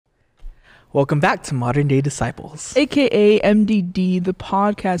Welcome back to Modern Day Disciples. AKA MDD, the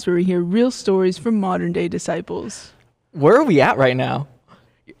podcast where we hear real stories from modern day disciples. Where are we at right now?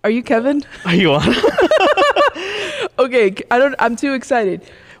 Are you Kevin? Are you on? Okay, I'm too excited.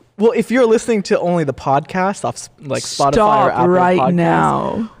 Well, if you're listening to only the podcast off like Spotify Stop or Apple right Podcasts,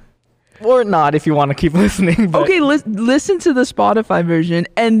 now. or not if you want to keep listening. But Okay, listen to the Spotify version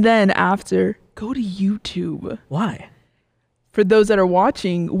and then after, go to YouTube. why? For those that are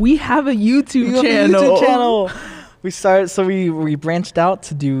watching, we have a YouTube We have a channel. YouTube channel. We branched out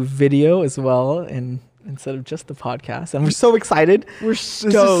to do video as well, and instead of just the podcast, and we're so excited. We're This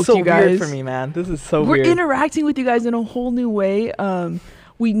stoked, is so you guys. weird for me, man. This is so We're weird. interacting with you guys in a whole new way.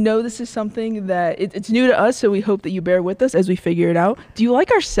 We know this is something that it's new to us, so we hope that you bear with us as we figure it out. Do you like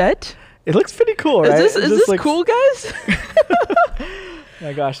our set? It looks pretty cool, right? Is this like, cool, guys? Oh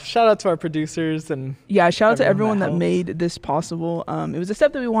my gosh! Shout out to our producers and Yeah, shout out to everyone Everyone that that helps. made this possible. It was a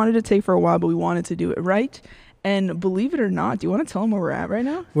step that we wanted to take for a while, but we wanted to do it right. And believe it or not, do you want to tell them where we're at right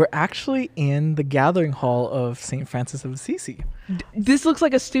now? we're actually in the gathering hall of St. Francis of Assisi. This looks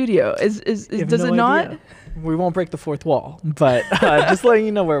like a studio. Does You have it no not? idea. We won't break the fourth wall, but just letting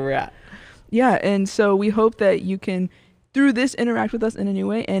you know where we're at. Yeah, and so we hope that you can, through this, interact with us in a new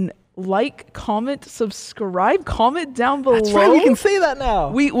way and like, comment, subscribe, comment down below. That's right. We can say that now.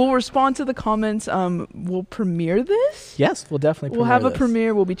 We will respond to the comments. We'll premiere this. Yes, we'll definitely. We'll have a this.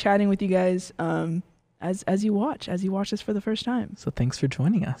 premiere. We'll be chatting with you guys as you watch this for the first time. So thanks for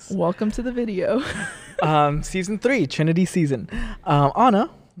joining us. Welcome to the video. Season 3, Trinity season. Anna,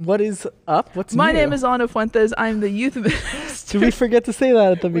 what is up? What's My new? name is Ana Fuentes. I'm the youth minister. Did we forget to say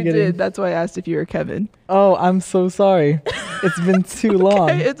that at the We beginning? did. That's why I asked if you were Kevin. Oh, I'm so sorry. It's been too long.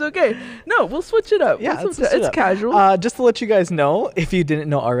 Okay, it's okay. No, we'll switch it up. Yeah, We'll let's switch switch it it's up. casual. Just to let you guys know, if you didn't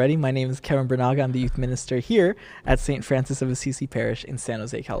know already, my name is Kevin Bernaga. I'm the youth minister here at St. Francis of Assisi Parish in San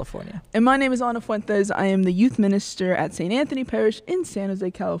Jose, California. And my name is Ana Fuentes. I am the youth minister at St. Anthony Parish in San Jose,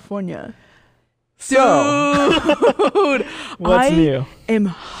 California. So, Dude, what's I new am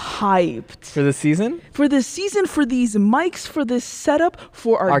hyped for the season? for this season, for these mics, for this setup,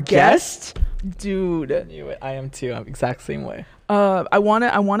 for our guest? Dude. I knew it. I am too. I'm exact same way. I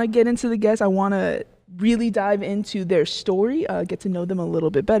wanna get into the guests. I wanna really dive into their story, get to know them a little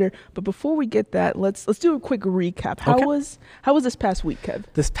bit better. But before we get that, let's do a quick recap. How Okay. was this past week, Kev?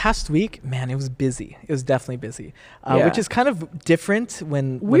 This past week, man, it was busy. It was definitely busy, Yeah. which is kind of different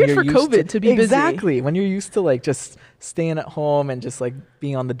when Weird you're for used COVID to be busy. Exactly, when you're used to like just staying at home and just like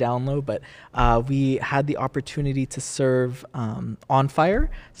being on the down low. But we had the opportunity to serve On Fire,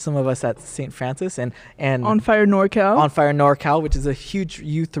 some of us at St. Francis, and On Fire NorCal. On Fire NorCal, which is a huge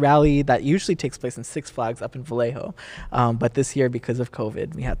youth rally that usually takes place in Six Flags up in Vallejo. But this year, because of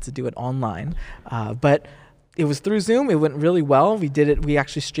COVID, we had to do it online. But it was through Zoom. It went really well. We did it. We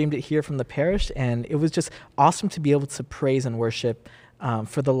actually streamed it here from the parish, and it was just awesome to be able to praise and worship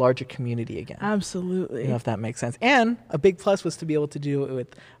for the larger community again. Absolutely. You know, if that makes sense. And a big plus was to be able to do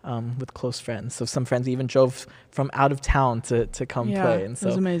it with close friends. So some friends even drove from out of town to come Yeah, play. And it so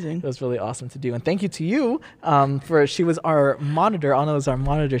was amazing. it was really awesome to do. And thank you to you she was our monitor. Anna was our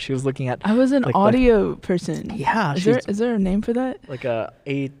monitor. She was looking at I was an like, audio person. yeah, Is there a name for that? like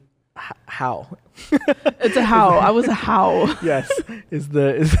how. It's a how. I was a how. Yes, is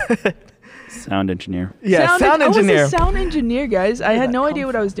Sound engineer. yeah sound engineer. I was a sound engineer, guys. I Where had did no that idea come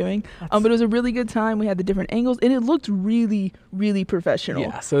what I was doing. But it was a really good time. We had the different angles, and it looked really, really professional.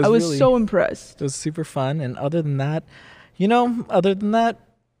 Yeah, so it was I was really- so impressed. It was super fun. And other than that,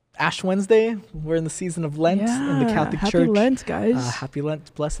 Ash Wednesday, we're in the season of Lent in the Catholic Happy Church. Lent, guys. Happy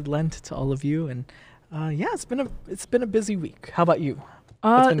Lent, blessed Lent to all of you. And yeah, it's been a busy week. How about you?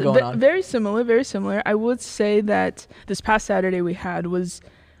 What's been going on? Very similar, very similar. I would say that this past Saturday we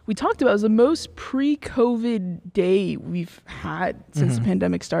talked about it was the most pre-COVID day we've had since the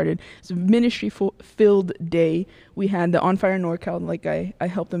pandemic started. It's a ministry-filled day. We had the On Fire NorCal, like I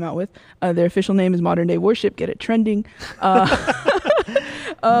helped them out with. Their official name is Modern Day Worship. Get it trending.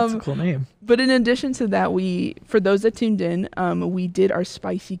 That's a cool name. But in addition to that, for those that tuned in, we did our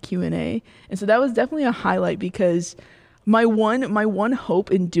spicy Q&A. And so that was definitely a highlight because my one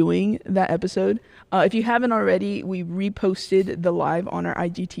hope in doing that episode, if you haven't already, we reposted the live on our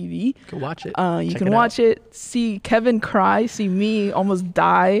IGTV. Go watch it. You can watch it, see Kevin cry, see me almost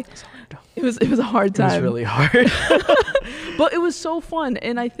die. It was a hard time. It was really hard. But it was so fun.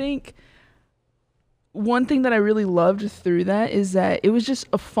 And I think one thing that I really loved through that is that it was just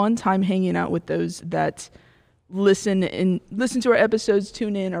a fun time hanging out with those that listen to our episodes,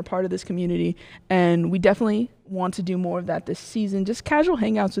 tune in, are part of this community. And we definitely want to do more of that this season. Just casual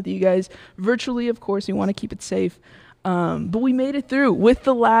hangouts with you guys virtually, of course. We want to keep it safe. But we made it through with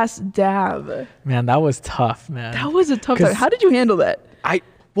the last dab. Man, that was tough, man. That was a tough 'Cause time. How did you handle that?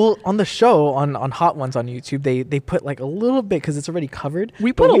 Well, on the show, on Hot Ones on YouTube, they put like a little bit because it's already covered.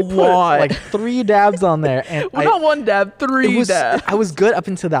 We but put a lot. like 3 dabs on there, and Well, not one dab, 3 dabs. I was good up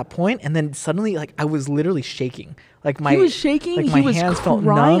until that point, and then suddenly, like, I was literally shaking. Like He was shaking. Like He my was hands felt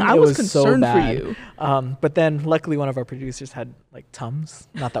crying. numb. I It was so concerned for bad. you. But then, luckily, one of our producers had like Tums.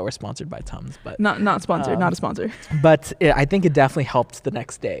 Not that we're sponsored by Tums, but Not sponsored. Not a sponsor. but I think it definitely helped the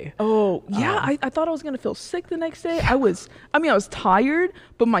next day. Oh yeah, I thought I was gonna feel sick the next day. I was tired,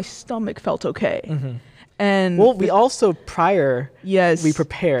 but my stomach felt okay. And Well, we also yes, we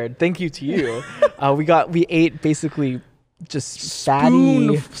prepared. Thank you to you. We ate basically just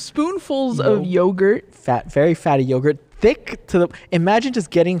fatty, spoonfuls of yogurt very fatty yogurt, thick to the. Imagine just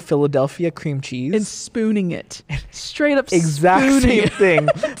getting Philadelphia cream cheese. and spooning it, straight up. Exact spooning same it. thing,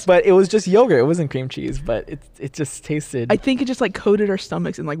 but it was just yogurt. It wasn't cream cheese, but it just tasted. I think it just like coated our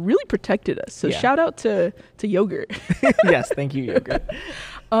stomachs and like really protected us. So Yeah. shout out to yogurt. Yes, thank you, yogurt.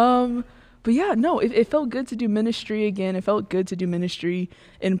 But yeah, no, it felt good to do ministry again. It felt good to do ministry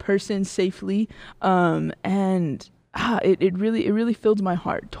in person safely. It really filled my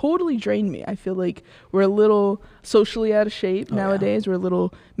heart. Totally drained me. I feel like we're a little socially out of shape nowadays. We're a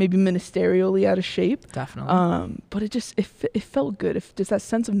little maybe ministerially out of shape. Definitely. But it felt good. Just that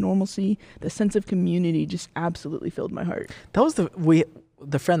sense of normalcy, the sense of community, just absolutely filled my heart. That was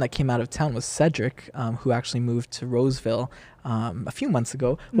the friend that came out of town was Cedric, who actually moved to Roseville a few months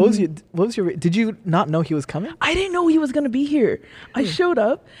ago. What was your? Did you not know he was coming? I didn't know he was gonna be here. I showed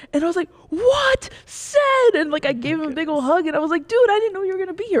up and I was like, "What, Sid?" And like I gave him a big old hug and I was like, "Dude, I didn't know you were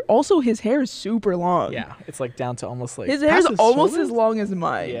gonna be here." Also, his hair is super long. Yeah, it's like down to almost like his hair is past his almost shoulders? as long as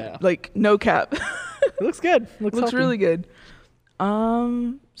mine. Yeah. Like no cap. It looks good. Looks healthy. really good.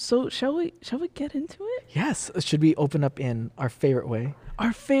 So shall we get into it? Yes. Should we open up in our favorite way?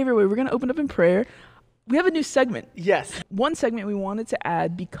 Our favorite way. We're gonna open up in prayer. We have a new segment. Yes. One segment we wanted to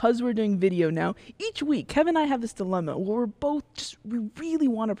add because we're doing video now. Each week, Kevin and I have this dilemma where we're both we really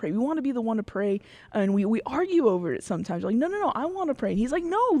want to pray. We want to be the one to pray, and we argue over it sometimes. We're like, no, I want to pray. And he's like,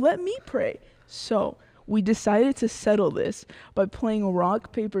 no, let me pray. So we decided to settle this by playing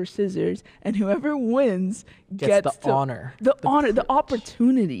rock, paper, scissors, and whoever wins gets the honor. The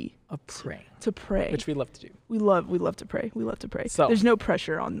opportunity Of praying. to pray. Which we love to do. We love to pray. We love to pray. So there's no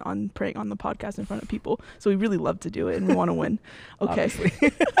pressure on praying on the podcast in front of people. So we really love to do it and we want to win. Okay.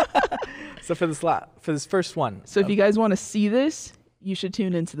 So for this first one. So if you guys want to see this, you should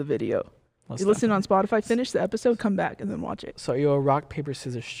tune into the video. You listen on Spotify, finish the episode, come back and then watch it. So are you a rock, paper,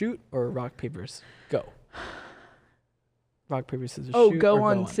 scissors, shoot or rock, papers, go? Rock, paper, scissors, shoot. Go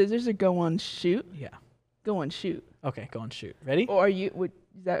on scissors or go on shoot? Yeah. Go on shoot. Okay, go on shoot. Ready? Or is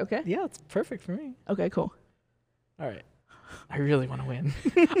that okay? Yeah, it's perfect for me. Okay, cool. All right. I really want to win.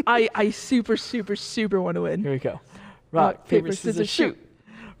 I super want to win. Here we go. Rock, paper, scissors, shoot.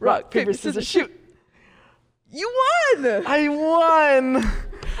 Rock, paper, scissors, shoot. You won! I won!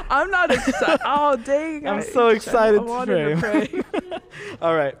 I'm not excited. Oh, dang. I'm so excited I wanted to pray.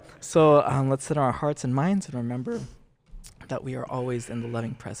 All right. So let's set our hearts and minds and remember that we are always in the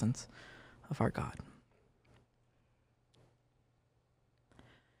loving presence of our God.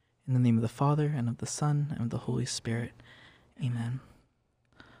 In the name of the Father, and of the Son, and of the Holy Spirit. Amen.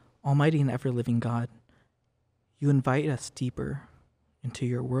 Almighty and ever-living God, you invite us deeper into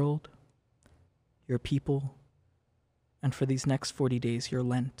your world, your people, and for these next 40 days, your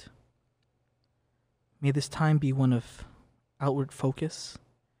Lent. May this time be one of outward focus,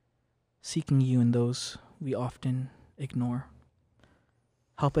 seeking you in those we often ignore.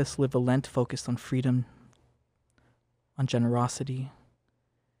 Help us live a Lent focused on freedom, on generosity,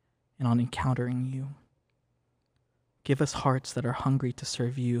 and on encountering you. Give us hearts that are hungry to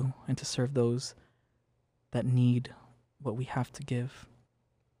serve you and to serve those that need what we have to give.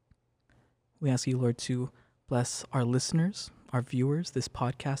 We ask you, Lord, to bless our listeners, our viewers, this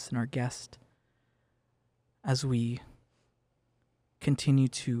podcast, and our guest as we continue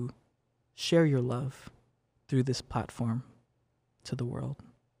to share your love through this platform to the world.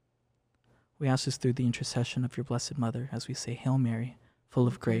 We ask this through the intercession of your Blessed Mother as we say, Hail Mary, full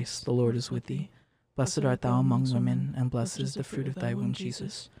of grace, the Lord is with thee. Blessed art thou among women, and blessed is the fruit of thy womb,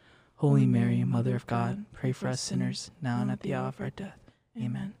 Jesus. Holy Mary, Mother of God, pray for us sinners, now and at the hour of our death.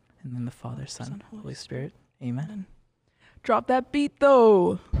 Amen. And in the Father, Son, Holy Spirit. Amen. Drop that beat,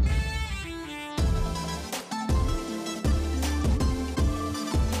 though.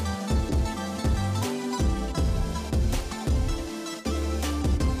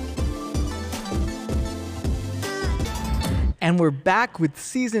 And And we're back with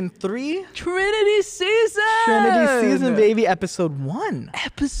season 3. Trinity season. Trinity season, baby, episode 1.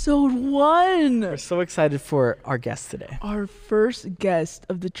 Episode 1. We're so excited for our guest today. Our first guest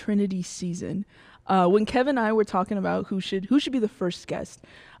of the Trinity season. When Kevin and I were talking about who should be the first guest,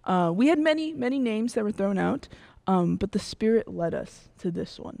 we had many names that were thrown out, but the Spirit led us to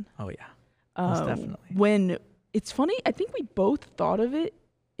this one. Oh yeah, most definitely. When it's funny, I think we both thought of it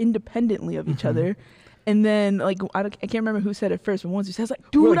independently of each other. And then, like, I can't remember who said it first, but once you said, like,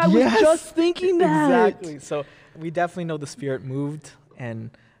 dude, I was just thinking that. Exactly. So we definitely know the Spirit moved,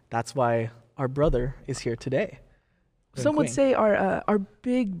 and that's why our brother is here today. Some would say our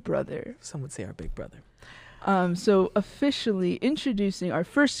big brother. Some would say our big brother. So officially introducing our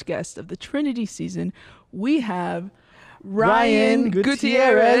first guest of the Trinity season, we have Ryan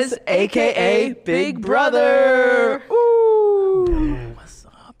Gutierrez, a.k.a. Big Brother. Ooh. Dude, what's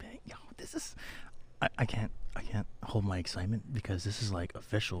up? Yo, this is... I can't hold my excitement because this is like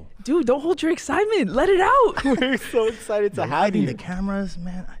official. Dude, don't hold your excitement. Let it out. We're so excited to have you. The cameras,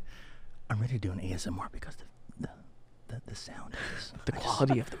 man. I'm ready to do an ASMR because the sound is the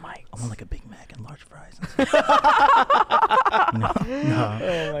quality of the mic. I want like a Big Mac and large fries. No.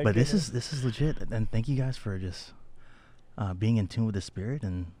 Oh, but this is legit, and thank you guys for just being in tune with the Spirit.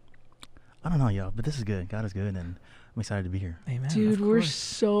 And I don't know, y'all, but this is good. God is good, and I'm excited to be here. Amen. Dude, we're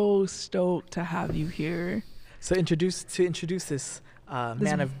so stoked to have you here. So introduce this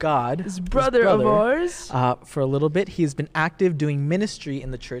man of God, this brother of ours. For a little bit, he's been active doing ministry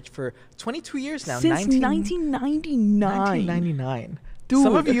in the church for 22 years now. Since 1999. 1999. Dude.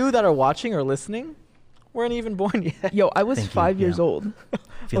 Some of you that are watching or listening weren't even born yet. Yo, I was Thank you, 5 years yeah. old.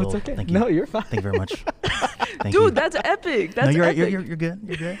 Feel It's old. okay. Thank you. No, you're fine. Thank you very much. Thank Dude, you. that's epic. That's no, you're epic. right. You're good.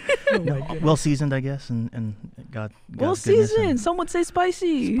 You're good. Oh my goodness. Well seasoned, I guess, and God. Well God's goodness seasoned. and Some would say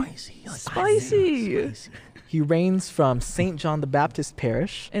spicy. Spicy. Like Spicy. Spicy. He reigns from St. John the Baptist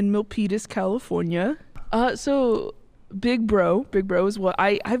Parish. In Milpitas, California. So Big Bro is what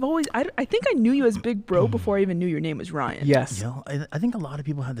I've always, I think I knew you as Big Bro before I even knew your name was Ryan. Yes. Yo, I think a lot of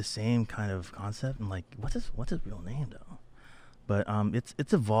people have the same kind of concept. And like, what's his real name though? But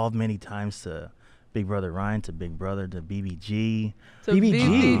it's evolved many times to Big Brother Ryan, to Big Brother, to BBG. So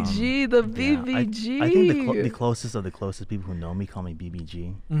BBG. BBG, the BBG. I think the closest of the closest people who know me call me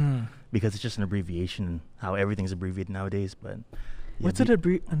BBG Mm. because it's just an abbreviation and how everything's abbreviated nowadays. But yeah, What's it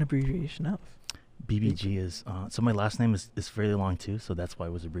an abbreviation of? BBG is so my last name is fairly long too, so that's why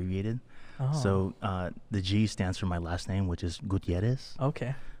it was abbreviated. Oh. So the G stands for my last name, which is Gutierrez.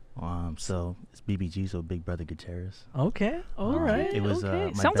 Okay. So it's BBG, so Big Brother Gutierrez. Okay. All right. It was, okay.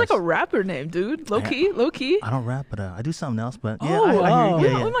 my Sounds like best- a rapper name, dude. Low key. I don't rap, but I do something else. But yeah, Oh, I wow. hear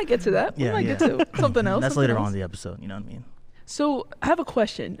you. Yeah, We might get to that. Yeah, we might yeah. get to something else. That's something later else. on in the episode. You know what I mean? So I have a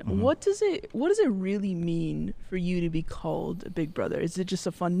question. Mhm. What does it really mean for you to be called a Big Brother? Is it just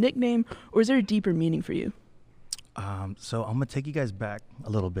a fun nickname, or is there a deeper meaning for you? So I'm gonna take you guys back a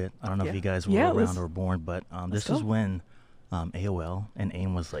little bit. I don't know Yeah. if you guys were Yeah, let's- around or born, but this go. was when AOL and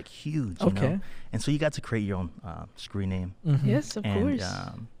AIM was like huge. You Okay. know? And so you got to create your own screen name. Mhm. Yes, of And course.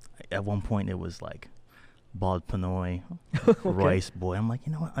 at one point it was like Bald Pinoy, Royce Boy. I'm like,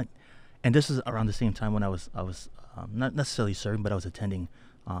 you know what? And this is around the same time when I was not necessarily serving, but I was attending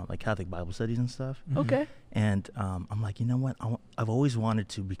like Catholic Bible studies and stuff. Mhm. Okay. And I'm like, you know what? I've always wanted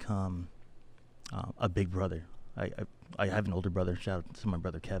to become a big brother. I have an older brother. Shout out to my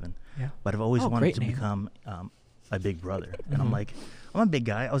brother Kevin. Yeah. But I've always Oh, wanted great to name. become a big brother. And Mhm. I'm like, I'm a big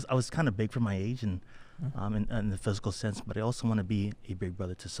guy. I was kind of big for my age and Mhm. in the physical sense, but I also want to be a big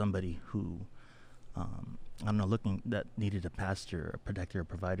brother to somebody who I don't know, that needed a pastor, a protector, a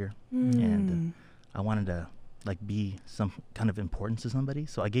provider. And I wanted to like be some kind of importance to somebody.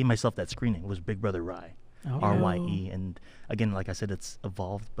 So I gave myself that screen name. It was Big Brother Rye. Okay. RYE. And again, like I said, it's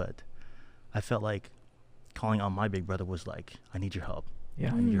evolved, but I felt like calling on my big brother was like, I need your help.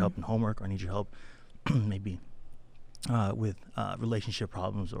 Yeah. I need your help in homework, or I need your help maybe with relationship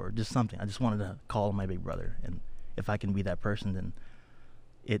problems or just something. I just wanted to call on my big brother. And if I can be that person, then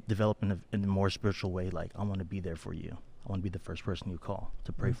it developed in a more spiritual way. Like, I want to be there for you. I want to be the first person you call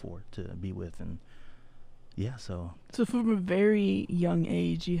to pray for, to be with. And yeah, so So from a very young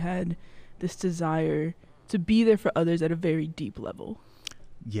age, you had this desire to be there for others at a very deep level.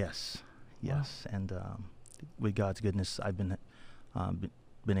 yes. Wow. And with God's goodness, I've been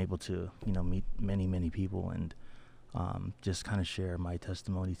able to, meet many people and just kind of share my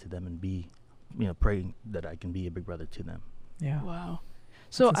testimony to them and be, praying that I can be a big brother to them. Yeah. Wow.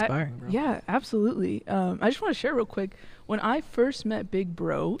 So That's inspiring, bro. Yeah, absolutely. I just want to share real quick. When I first met Big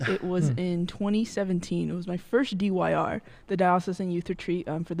Bro, it was in 2017. It was my first DYR, the Diocesan Youth Retreat,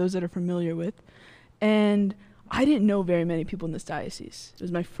 for those that are familiar with. And I didn't know very many people in this diocese. It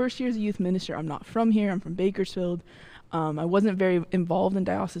was my first year as a youth minister. I'm not from here. I'm from Bakersfield. I wasn't very involved in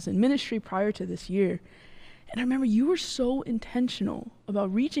diocesan ministry prior to this year. And I remember you were so intentional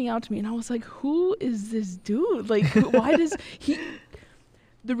about reaching out to me. And I was like, who is this dude? Like, why does he...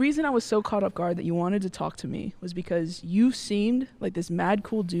 The reason I was so caught off guard that you wanted to talk to me was because you seemed like this mad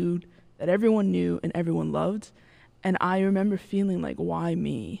cool dude that everyone knew and everyone loved. And I remember feeling like, why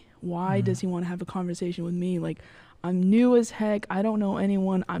me? Why does he want to have a conversation with me? Like, I'm new as heck. I don't know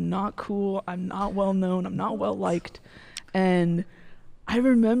anyone. I'm not cool. I'm not well known. I'm not well liked. And I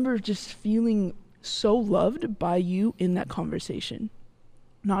remember just feeling so loved by you in that conversation.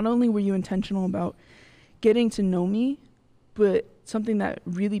 Not only were you intentional about getting to know me, but something that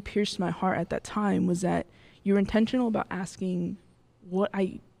really pierced my heart at that time was that you were intentional about asking what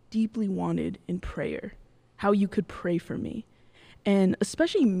I deeply wanted in prayer, how you could pray for me. And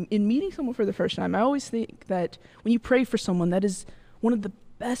especially in meeting someone for the first time, I always think that when you pray for someone, that is one of the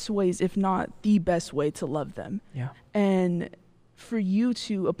best ways, if not the best way, to love them. Yeah. And for you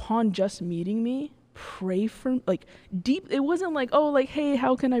to, upon just meeting me, pray for, like, deep, it wasn't like, oh, like, hey,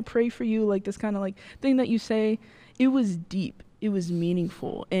 how can I pray for you? Like this kind of like thing that you say. It was deep. It was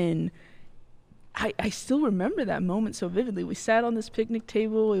meaningful. And I still remember that moment so vividly. We sat on this picnic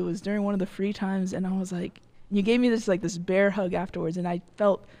table. It was during one of the free times. And I was like, you gave me this like this bear hug afterwards. And I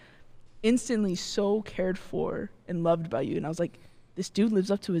felt instantly so cared for and loved by you. And I was like, this dude lives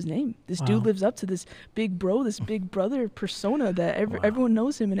up to his name. This dude lives up to this big bro, this big brother persona that everyone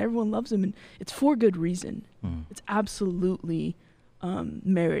knows him and everyone loves him. And it's for good reason. It's absolutely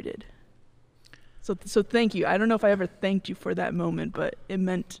merited. So thank you. I don't know if I ever thanked you for that moment, but it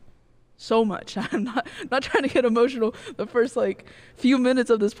meant so much. I'm not trying to get emotional the first like few minutes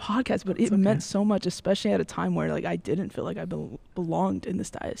of this podcast, but it meant so much, especially at a time where like I didn't feel like I belonged in this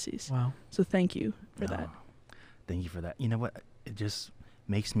diocese. Wow. So thank you for that. Thank you for that. You know what? It just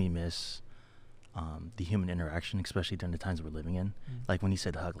makes me miss the human interaction, especially during the times we're living in. Like when you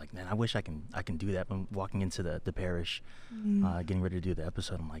said hug, like, man, I wish I can do that. When walking into the parish, getting ready to do the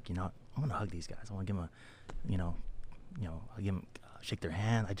episode, I'm like, you know, I want to hug these guys. I want to give them I give them, shake their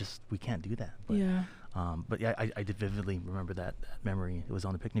hand. We can't do that. But, Yeah. But yeah, I did vividly remember that memory. It was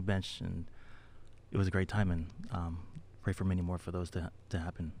on the picnic bench, and it was a great time. And pray for many more for those to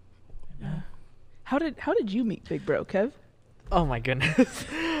happen. Yeah. How did you meet Big Bro, Kev? Oh my goodness.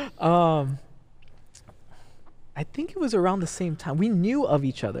 I think it was around the same time. We knew of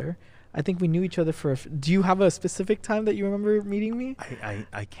each other. I think we knew each other for do you have a specific time that you remember meeting me?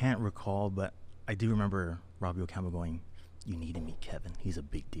 I can't recall, but I do remember Robbie O'Campbell going, "You need to meet Kevin. He's a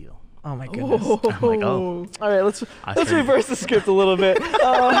big deal." Oh my goodness. I'm like, oh. All right, let's reverse the script a little bit.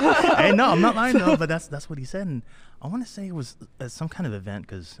 Hey, no, I'm not lying though, but that's what he said. And I want to say it was some kind of event,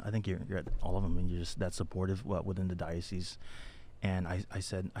 because I think you're at all of them and you're just that supportive within the diocese. And I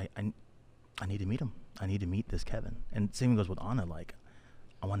said, I need to meet him. I need to meet this Kevin. And same goes with Anna. Like,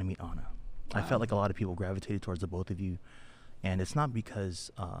 I want to meet Anna. I felt like a lot of people gravitated towards the both of you. And it's not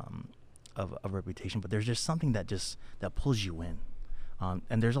because of reputation, but there's just something that pulls you in.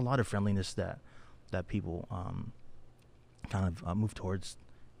 And there's a lot of friendliness that people kind of move towards.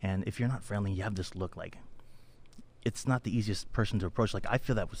 And if you're not friendly, you have this look like it's not the easiest person to approach. Like, I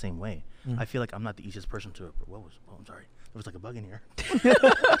feel that the same way. I feel like I'm not the easiest person to approach. I'm sorry. There was like a bug in here.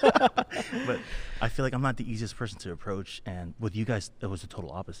 But I feel like I'm not the easiest person to approach. And with you guys, it was the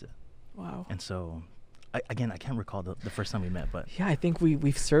total opposite. Wow. And so, I can't recall the first time we met, but yeah, I think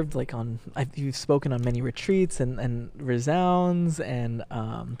we've served like you've spoken on many retreats and resounds, and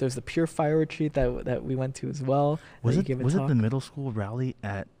there's the Pure Fire retreat that we went to as well. Was it the middle school rally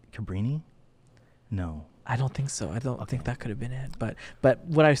at Cabrini? No, I don't think so. I don't think that could have been it. But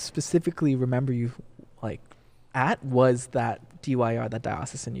what I specifically remember you like at was that DYR, that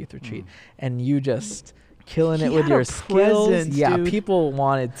diocesan youth retreat, and you just killing it with your skills. Dude. People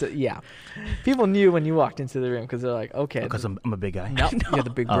wanted to. Yeah, people knew when you walked into the room because they're like, okay, because I'm a big guy. No, you're the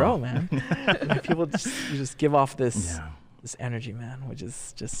big bro, man. People just give off this energy, man, which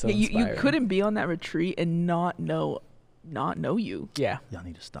is just so inspiring. You couldn't be on that retreat and not know you. Yeah, y'all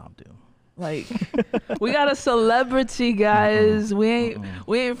need to stop, dude. Like, we got a celebrity, guys. We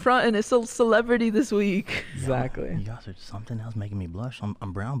ain't fronting. It's a celebrity this week. Exactly. You guys are something else making me blush.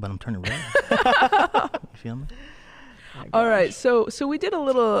 I'm brown, but I'm turning red. You feel me? All right, so we did a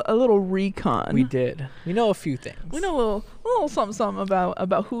little recon. We did. We know a few things. We know a little something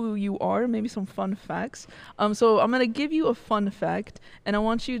about who you are. Maybe some fun facts. So I'm gonna give you a fun fact, and I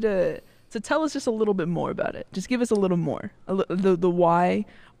want you to tell us just a little bit more about it. Just give us a little more, the why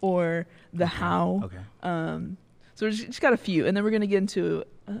or the how. Okay. So we just got a few, and then we're gonna get into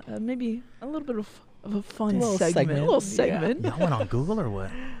maybe a little bit of of a fun Little segment. segment. Little Yeah. segment. Y'all went on Google or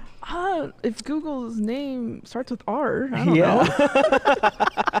what? If Google's name starts with R, I don't Yeah.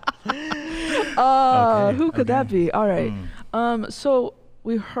 know. Okay, Who could that okay. be? All right. Mm. So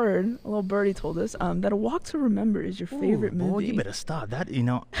we heard, a little birdie told us, that A Walk to Remember is your favorite movie. Boy, you better stop that. Is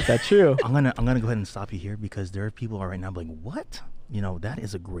that true? I'm gonna go ahead and stop you here because there are people right now like, what? That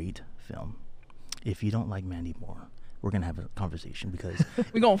is a great film. If you don't like Mandy Moore, we're gonna have a conversation because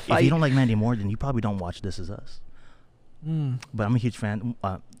We're gonna if fight. you don't like Mandy Moore, then you probably don't watch This Is Us. Mm. But I'm a huge fan.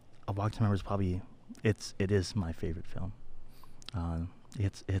 A Walk to Remember is probably it is my favorite film.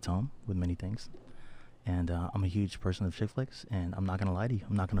 It hits home with many things, and I'm a huge person of chick flicks, and I'm not gonna lie to you.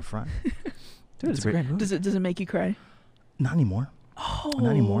 I'm not gonna front. Dude, it's a great movie. Does it make you cry? Not anymore. Oh. Not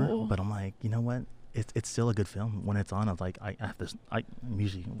anymore. But I'm like, you know what? It's still a good film. When it's on, I'm like, I have to. I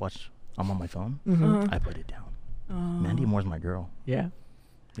usually watch. I'm on my phone. Mhm. I put it down. Oh. Mandy Moore's my girl. Yeah.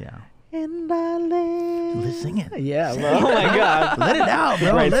 Yeah. And I live. Let's sing it. Yeah. Sing Well, oh my God. Let it out,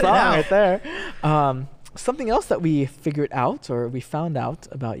 bro. Right Let it song out. right there. Something else that we figured out or we found out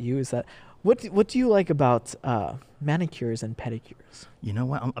about you is that what do you like about manicures and pedicures? You know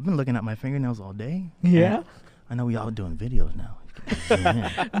what? I've been looking at my fingernails all day. Yeah. and I know we all doing videos now.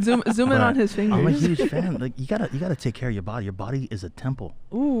 Zoom in. Zoom in But on his fingers. I'm a huge fan. Like you gotta take care of your body. Your body is a temple.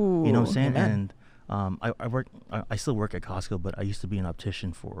 Ooh. You know what I'm saying? Amen. And I still work at Costco, but I used to be an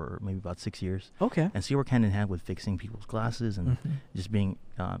optician for maybe about 6 years. Okay. And so you work hand in hand with fixing people's glasses and Mhm. just being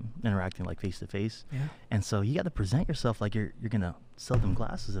interacting like face to face. Yeah. And so you got to present yourself like you're gonna sell them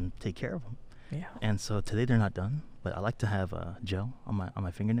glasses and take care of them. Yeah. And so today they're not done, but I like to have gel on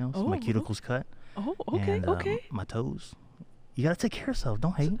my fingernails, my Oh. cuticles cut, Oh, okay, and okay. my toes. You gotta take care of yourself.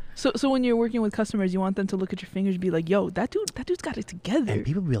 Don't hate. So when you're working with customers, you want them to look at your fingers and be like, "Yo, that dude's got it together." And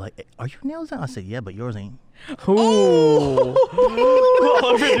people be like, "Are your nails done?" I say, "Yeah, but yours ain't." Ooh.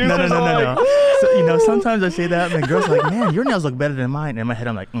 No. So, sometimes I say that, and the girls are like, "Man, your nails look better than mine." And in my head,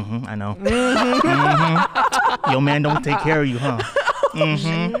 I'm like, I know. Yo, man, don't take care of you, huh?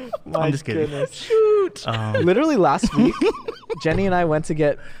 I'm just kidding. Goodness. Shoot. Literally last week, Jenny and I went to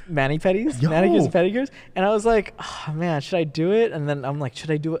get manicures and pedicures, and I was like, oh, man, should I do it? And then I'm like,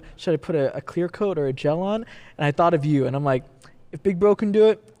 should I do it? Should I put a clear coat or a gel on? And I thought of you, and I'm like, if Big Bro can do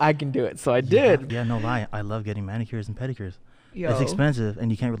it, I can do it. So I did. Yeah, no lie. I love getting manicures and pedicures. Yo. It's expensive, and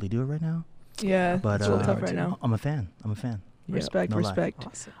you can't really do it right now. Yeah, But it's real uh, tough right now. I'm a fan. Yeah. Respect, no lie. respect.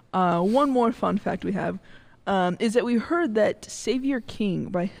 Awesome. One more fun fact we have is that we heard that Savior King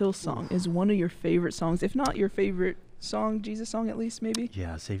by Hillsong is one of your favorite songs, if not your favorite song, Jesus song at least, maybe?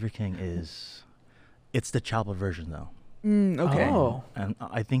 Yeah, Savior King it's the Chapel version though. Okay. Oh. And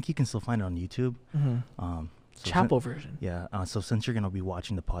I think you can still find it on YouTube. Mm-hmm. So Chapel version. Yeah. So since you're gonna be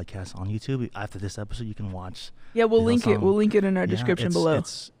watching the podcast on YouTube after this episode, you can watch. Yeah, we'll the link it. Hillsong. We'll link it in our Yeah, description it's- below.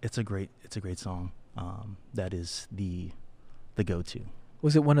 It's a great song. That is the go-to.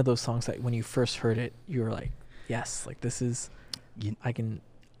 Was it one of those songs that when you first heard it, you were like, yes, like this is, You- I can.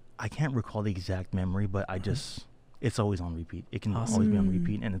 I can't recall the exact memory, but it's always on repeat. It can Awesome. always be on Mm.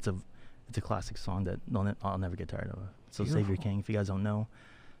 repeat, and it's a classic song that I'll never get tired of. So Savior Beautiful. King, if you guys don't know,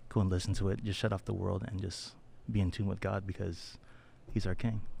 go and listen to it. Just shut off the world and just be in tune with God because He's our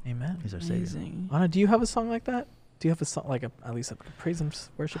King. Amen. He's our Savior. Amazing. Anna, do you have a song like that? Do you have a song like at least a praise and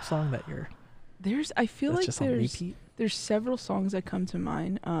worship song that I feel that's like just on repeat? there's several songs that come to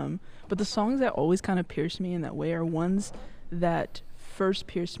mind, but the songs that always kind of pierce me in that way are ones that first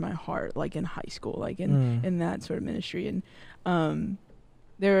pierced my heart, like in high school, like in that sort of ministry. And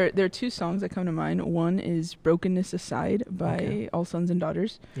there are two songs that come to mind. One is "Brokenness Aside" by Okay. All Sons and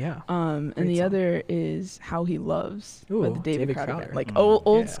Daughters, Yeah. and Great the song. other is "How He Loves" by Ooh, the David David Crowder Crowder. Band. Like Mm.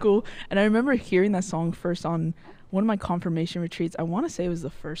 old Yeah. school. And I remember hearing that song first on one of my confirmation retreats. I want to say it was the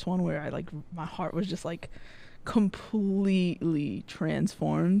first one where my heart was just like completely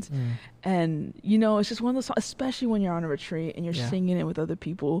transformed. And it's just one of those songs, especially when you're on a retreat and you're Yeah. singing it with other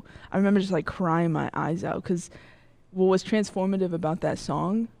people. I remember just like crying my eyes out because what was transformative about that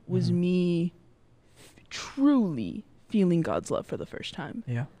song was Mhm. me truly feeling God's love for the first time.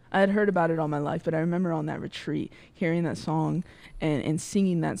 Yeah. I had heard about it all my life, but I remember on that retreat hearing that song and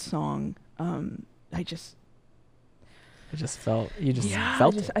singing that song. I just I just felt you just yeah,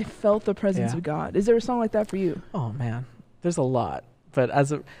 felt I felt the presence Yeah. of God. Is there a song like that for you? Oh man, there's a lot, but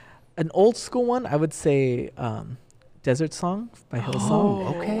as an old school one, I would say "Desert Song" by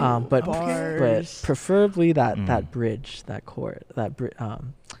Hillsong. okay. But Bars. preferably that Mm. bridge, that chord,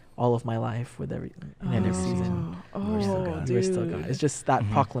 all of my life with every in every season. Oh, We're still God. dude. You are still God. It's just that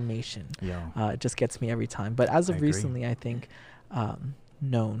Mhm. proclamation. Yeah. It just gets me every time. But as I of agree. recently, I think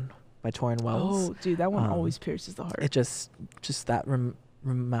 "Known" by Torrin Wells. Oh, dude, that one Um, always pierces the heart. It just that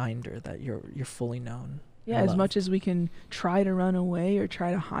reminder that you're fully known. Yeah, and as loved. much as we can try to run away or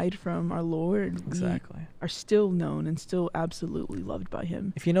try to hide from our Lord, Exactly. we are still known and still absolutely loved by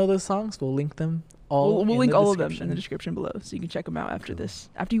Him. If you know those songs, we'll link them all. We'll in link the all of them in description. the description below, so you can check them out after Cool. this,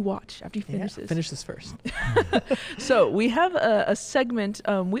 after you watch, after you Yeah, finish this. finish this first. So we have a segment.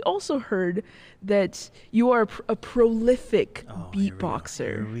 We also heard that you are a prolific Oh,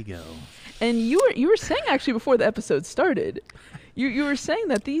 beatboxer, Here we go. and you were saying actually before the episode started, you were saying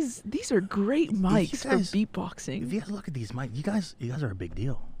that these are great mics guys- for beatboxing. If you guys look at these mics, you guys are a big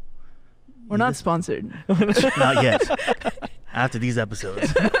deal. We're You not just- sponsored. Not yet. After these episodes.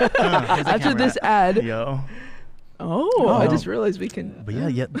 Here's the After camera. this ad. Yo. Oh, I Oh. just realized we can. But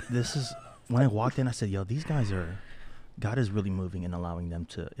yeah, this is when I walked in. I said, "Yo, these guys are." God is really moving and allowing them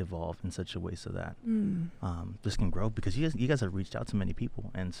to evolve in such a way so that this can grow, because you guys have reached out to many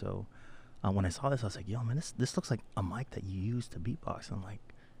people, and so when I saw this, I was like, "Yo, man, this looks like a mic that you use to beatbox." I'm like,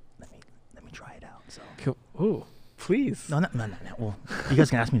 let me try it out. So Ooh, please. no. Well, you guys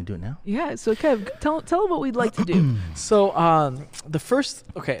can ask me to do it now. Yeah. So Kev, tell them what we'd like to do. So the first,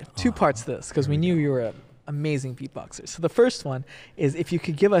 two parts to this, because we knew you were an amazing beatboxer. So the first one is if you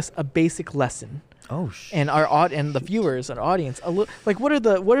could give us a basic lesson, Oh, and and the viewers and audience, like what are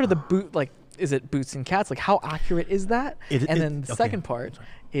the boot, like, is it Boots and Cats? Like, how accurate is that? And then the second part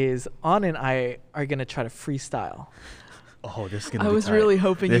is An and I are gonna try to freestyle. Oh, this is gonna I be was tight. really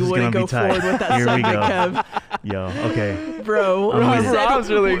hoping This you is wouldn't gonna go be tight. forward with that Here we segment, go. Kev. Yo, okay. Bro, I'm we with it. said I was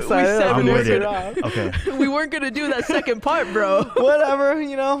really excited. We said I'm we with it. weren't Okay. gonna, we weren't gonna do that second part, bro. Whatever,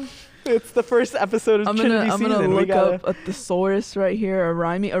 it's the first episode of Trinity I'm season. gonna We look gotta, up a thesaurus right here, a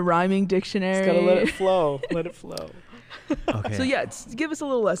rhyming dictionary. just gotta let it flow. Let it flow. Okay. So yeah, give us a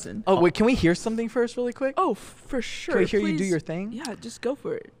little lesson. Oh wait, can we hear something first, really quick? Oh, for sure. Can we hear you do Please. your thing? Yeah, just go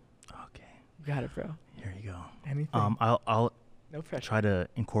for it. Okay. You got it, bro. Here you go. Anything. I'll No pressure. try to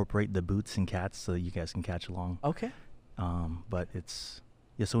incorporate the Boots and Cats so you guys can catch along. Okay. But it's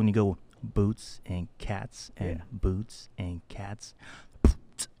so when you go Boots and Cats and Yeah. Boots and Cats.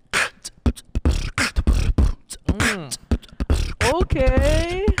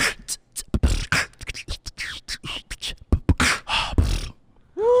 Okay.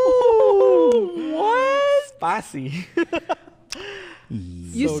 What? Spicy.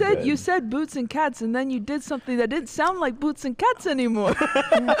 You So said good. you said Boots and Cats, and then you did something that didn't sound like Boots and Cats anymore.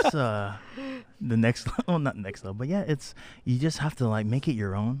 It's the next level, not next level, but yeah, it's you just have to like make it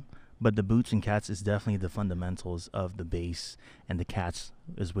your own. But the Boots and Cats is definitely the fundamentals of the bass, and the cats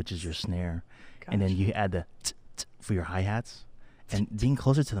which is your snare, and then Gotcha. you add the for your hi hats, and being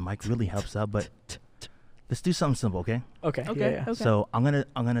closer to the mic really helps out. But let's do something simple, okay? Okay. Okay. Yeah, yeah. Okay. So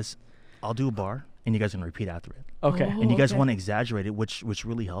I'll do a bar, and you guys can repeat after it. Okay. Oh. And you guys okay. want to exaggerate it, which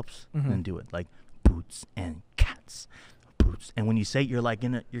really helps. Mhm. Then do it like Boots and Cats, Boots. And when you say it, you're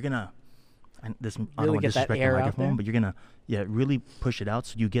gonna. And this I Really don't want to get that disrespect the air out microphone, there? but you're gonna really push it out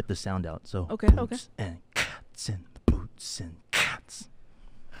so you get the sound out. So Okay, okay. Boots and Cats and Boots and Cats.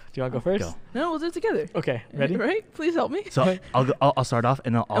 Do you want to go first? Go. No, we'll do it together. Okay. Ready? Right? Please help me. So I'll start off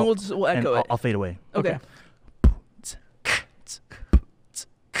and we'll echo it. I'll fade away. Okay. Boots and Cats, Boots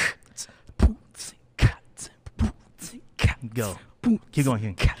and Cats, Boots and Cats, Boots and Cats. Go. Keep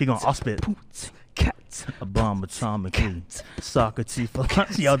going. Keep going. I'll spit. Boots and Cats. A bomb atomically. Socrates.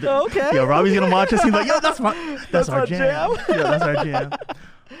 Yo, Okay. Yo, Robbie's gonna watch us. He's like, yo, that's our our jam. jam. Yeah, that's our jam.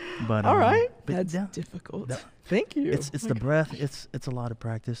 But All right. but That's yeah, difficult. that- Thank you. it's the breath. It's a lot of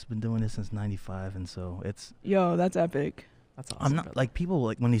practice. Been doing this since '95, and so it's. Yo, that's epic. That's awesome. I'm not brother. like people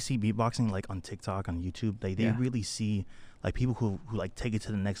like when they see beatboxing like on TikTok, on YouTube, they Yeah. really see like people who like take it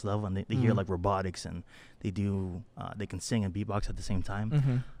to the next level, and they hear Mhm. like robotics, and they can sing and beatbox at the same time.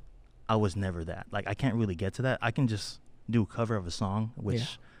 Mm-hmm. I was never that. Like I can't really get to that. I can just do a cover of a song,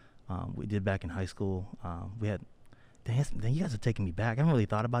 which we did back in high school. We had. Then you guys are taking me back. I haven't really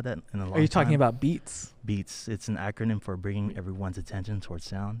thought about that in a long time. Are you talking about beats? Beats? It's an acronym for bringing everyone's attention towards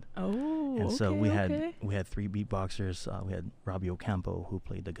sound. Oh, And okay, so we okay. had three beatboxers. We had Robbie Ocampo, who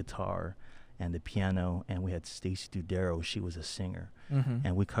played the guitar and the piano, and we had Stacey Dudero. She was a singer, Mm-hmm.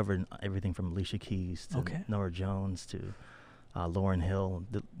 and we covered everything from Alicia Keys to Okay. Nora Jones to Lauryn Hill.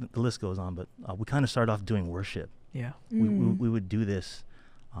 The list goes on, but we kind of started off doing worship. Yeah. We would do this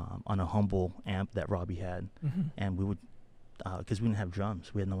on a humble amp that Robbie had, Mm-hmm. and we would because we didn't have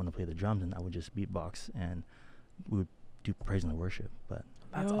drums, we had no one to play the drums, and I would just beatbox, and we would do praise and worship. But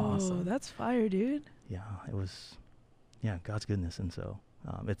That's Yo, awesome. That's fire, dude. yeah, it was God's goodness, and so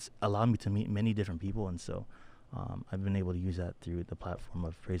it's allowed me to meet many different people, and so I've been able to use that through the platform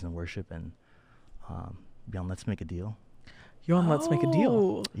of praise and worship, and beyond Let's Make a Deal. You're on Let's Make a Deal.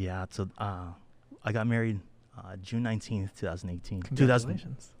 Oh, Yeah, so I got married June 19th, 2018.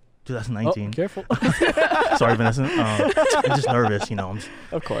 Congratulations. 2019. Oh, careful. Sorry, Vanessa. I'm just nervous, you know.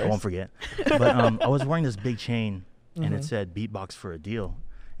 Of course. I won't forget. But I was wearing this big chain, and it Mhm. said "Beatbox for a Deal,"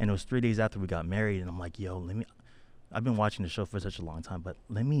 and it was 3 days after we got married, and I'm like, "Yo, I've been watching the show for such a long time, but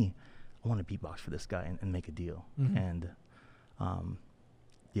I want to beatbox for this guy and make a deal." Mhm. And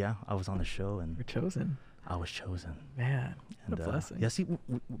yeah, I was on the show, and We're chosen. I was chosen. Man, And what a blessing. yeah, see,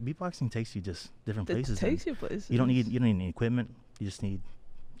 beatboxing takes you just different It places. takes and you places. you don't need any equipment. You just need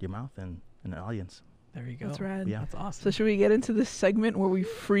your mouth and an audience. There you go. That's rad. Yeah. That's awesome. So should we get into this segment where we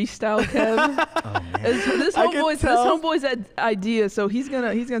freestyle, Kev? Oh man. This I can tell. homeboy's idea, so he's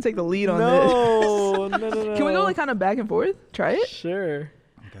gonna take the lead on this. no, no, no. Can we go like kind of back and forth? Try it. Sure.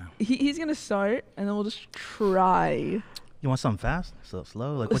 Okay. He's gonna start, and then we'll just try. You want something fast? So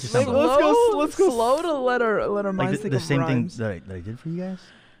slow? Like what's your Slow. tempo? Let's go slow to let our minds Like think the of same rhymes. thing that I did for you guys,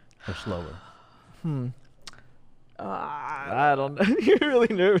 or slower? I don't know. You're really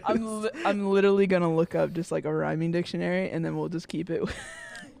nervous. I'm literally gonna look up just like a rhyming dictionary, and then we'll just keep it.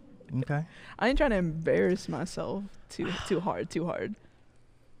 Okay. I ain't trying to embarrass myself too hard. You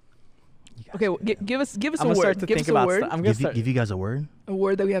guys Okay, are good. give us I'm a gonna word. start to Give think us a about word. stuff. I'm gonna start. Give you guys a word. A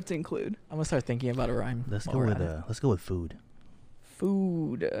word that we have to include. I'm gonna start thinking about a rhyme. Let's while go we're with at it. food.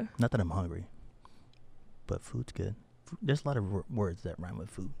 Food. Not that I'm hungry, but food's good. There's a lot of words that rhyme with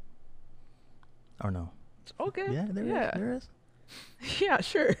food. Or no? Okay. Yeah, there is. Yeah,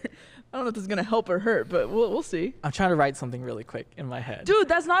 sure. I don't know if this is gonna help or hurt, but we'll see. I'm trying to write something really quick in my head. Dude,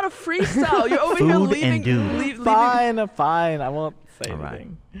 that's not a freestyle. You're over here Food leaving. and dude. leaving Fine. I won't say All right.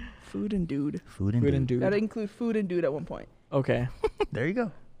 anything. food and dude. Food and Food dude. and dude. Gotta include food and dude at one point. Okay. There you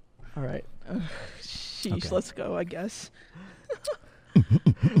go. All right. Sheesh, Okay. let's go. I guess. I'm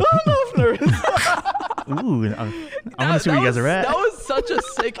nervous. Ooh, I want to see where you guys are at. That was such a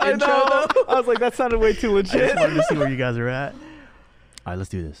sick I intro, know. though. I was like, that sounded way too I just legit. wanted to see where you guys are at. All right, let's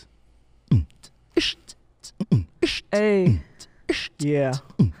do this. Hey, Yeah.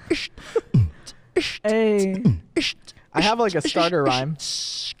 hey. I have like a starter rhyme.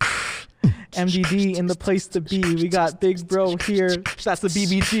 MDD in the place to be. We got Big Bro here. That's the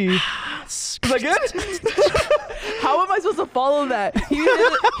BBG. Is that good? How am I supposed to follow that? He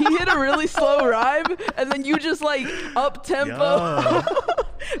hit a really slow rhyme, and then you just like up tempo. Yo.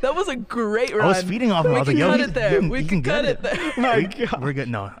 That was a great rhyme. I was feeding off him. We I was can like, yo, cut he- it there. he can- We he can can cut get it there. My God. We're good.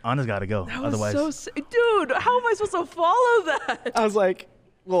 No, Anna's got to go. That was Otherwise, so sick. Dude, how am I supposed to follow that? I was like,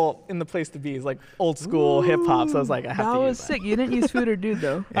 well, in the place to be is like old school hip hop. So I was like, I have That to was use that. sick. You didn't use food or dude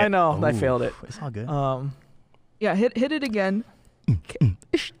though. I know. I Ooh, failed it. It's all good. Yeah, hit it again.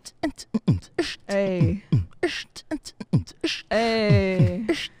 Hey. Hey.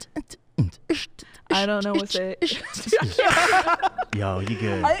 I don't know what to say. Yo, you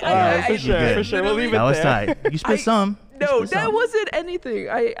good. I- for You sure. good. For sure. We'll leave it That was there. tight. You spit some. You No, spit that some. wasn't anything.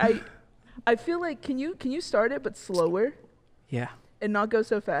 I feel like can you start it but slower Yeah. and not go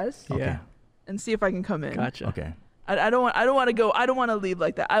so fast Okay. Yeah. and see if I can come in. Gotcha. Okay. I don't want to leave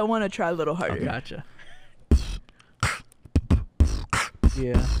like that. I want to try a little harder. Okay. Gotcha.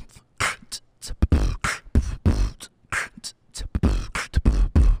 Yeah.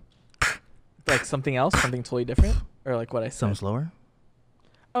 Like something else, something totally different, or like what I said, Some slower.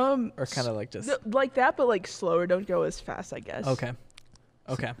 or kind of like just Like that, but like slower. Don't go as fast, I guess. okay.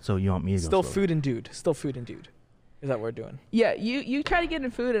 Okay. So you want me to go Still slower? food and dude. Still food and dude. Is that what we're doing? Yeah, you try to get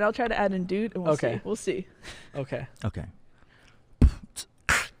in food, and I'll try to add in dude, and we'll Okay. see. We'll see. Okay. Okay.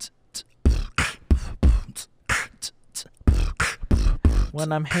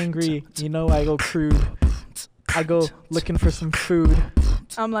 When I'm hangry, you know I go crude. I go looking for some food.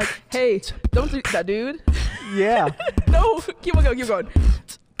 I'm like, hey, don't do that, dude. Yeah. No, keep on going, keep going.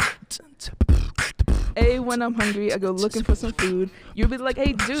 Hey, when I'm hungry, I go looking for some food. You'll be like,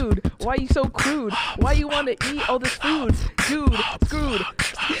 hey, dude, why you so crude? Why you want to eat all this food? Dude, screwed.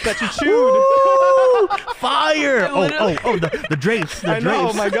 That you chewed. Fire! Literally. Oh, the drapes. The I know.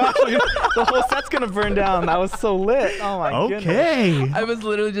 Oh drapes. my gosh. The whole set's gonna burn down. That was so lit. Oh my goodness. Okay. I was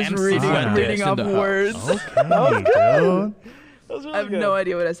literally just MC reading Scientist off in the house. words. Okay, dude. That was really I have good. no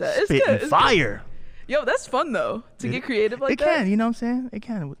idea what I said. It's Spitting good. It's fire. good. Yo, that's fun though to It- get creative like It that. can, you know what I'm saying? It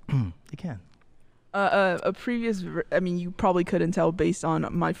can. It can. A previous, I mean, you probably couldn't tell based on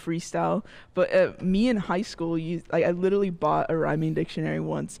my freestyle, but me in high school, I literally bought a rhyming dictionary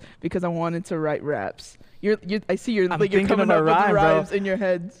once because I wanted to write raps. I see you're I'm like you're thinking coming of up a with rhyme, bro. rhymes in your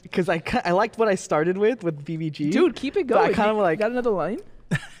heads. Because I liked what I started with BBG. Dude, keep it But I going. kinda like- got another line.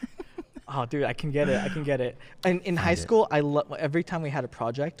 Oh, dude, I can get it. I can get it. And in high Find it. school, every time we had a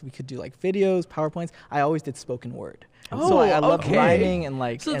project, we could do like videos, PowerPoints. I always did spoken word. So I loved okay. rhyming and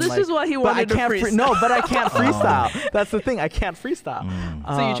like. So and this like, is why he but I wanted to can't freestyle. No, but I can't freestyle. That's the thing. I can't freestyle.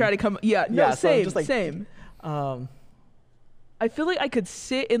 So you try to come. Yeah. No. yeah, so Same. just like- same. Um, I feel like I could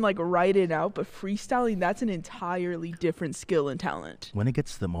sit and like write it out, but freestyling, that's an entirely different skill and talent. When it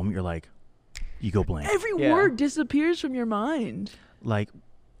gets to the moment, you're like, you go blank. Every Yeah. word disappears from your mind. Like,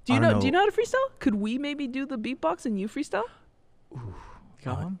 Do you I know? don't Do you know how to freestyle? Could we maybe do the beatbox and you freestyle?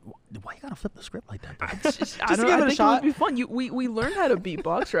 got one? Why you gotta flip the script like that? though? It's just, I to don't give know. it I a think shot. it would be fun. We learned how to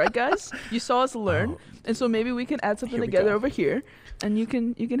beatbox, right, guys? You saw us learn, and so maybe we can add something Here we together go. over here, and you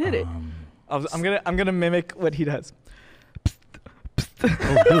can hit it. I'm gonna mimic what he does.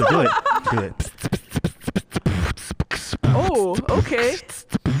 Oh, do it. Oh, okay.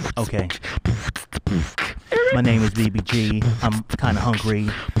 Okay. My name is BBG. I'm kind of hungry.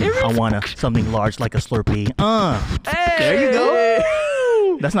 I want something large like a Slurpee. Hey. There you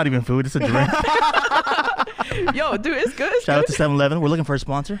go. That's not even food. It's a drink. Yo, dude, it's good. It's Shout out good. to 7-Eleven. We're looking for a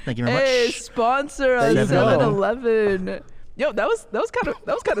sponsor. Thank you very Hey, much. sponsor on There you go. 7-Eleven. Yo, that was kind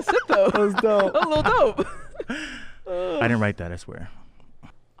of sick though. That was dope. That was a little dope. I didn't write that. I swear.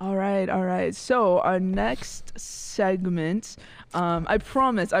 All right. So our next segment, I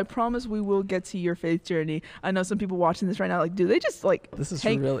promise we will get to your faith journey. I know some people watching this right now, like, do they just like This is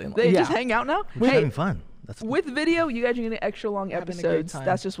hang, really they yeah. just hang out now? We're Hey, having fun. That's with video, you guys are getting extra long Having a great episodes. time.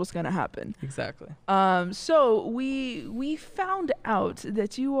 That's just what's gonna happen. Exactly. So we found out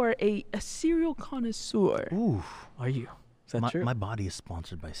that you are a cereal connoisseur. Ooh. Are you? Is that true? My body is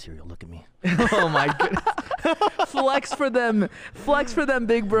sponsored by cereal. Look at me. Oh my goodness. Flex for them,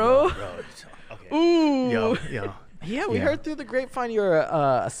 big bro. Okay. Ooh. Yo. Yeah, we Yeah. heard through the grapevine you're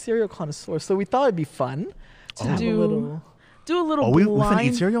a cereal connoisseur, so we thought it'd be fun to have do a little Do a little Oh, we finna blind,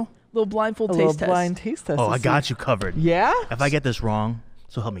 eat cereal? little blindfold a taste little test. blind taste test. Oh, to I see- got you covered. Yeah. If I get this wrong,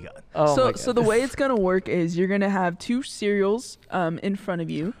 so help me God. Oh my So the way it's gonna work is you're gonna have two cereals in front of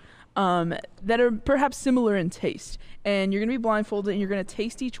you that are perhaps similar in taste, and you're gonna be blindfolded and you're gonna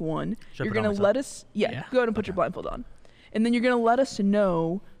taste each one. Should I You're put it on gonna myself? let us go ahead and put your Okay. blindfold on, and then you're gonna let us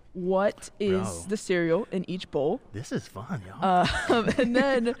know what is Bro. the cereal in each bowl. This is fun, y'all. And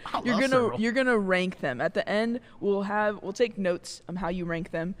then I you're love gonna cereal. rank them. At the end, we'll take notes on how you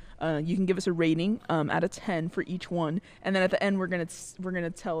rank them. You can give us a rating out of 10 for each one, and then at the end we're gonna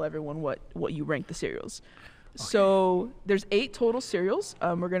tell everyone what you rank the cereals. So there's 8 total cereals.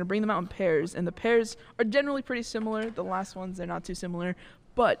 We're gonna bring them out in pairs, and the pairs are generally pretty similar. The last ones they're not too similar,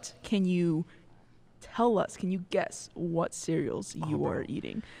 but can you guess what cereals you are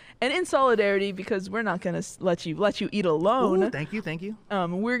eating? And in solidarity, because we're not gonna let you eat alone. Ooh, thank you.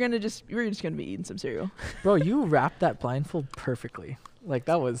 We're just gonna be eating some cereal. Bro, you wrapped that blindfold perfectly. Like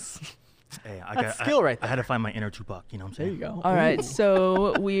that was. Hey, That's skill right I had to find my inner Tupac. You know what I'm There saying? you go. All right, Ooh.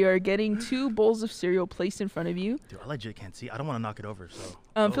 so we are getting 2 bowls of cereal placed in front of you. Dude, I legit can't see. I don't want to knock it over.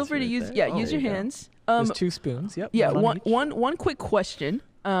 So. Feel free to right use there. Oh, use there your you go. hands. There's 2 spoons. Yep. Yeah, on each. one quick question.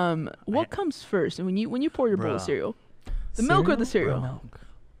 What comes first? And when you pour your bowl of Bruh. cereal, the milk or the cereal? Milk.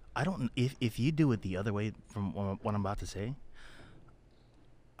 I don't. If you do it the other way from what I'm about to say,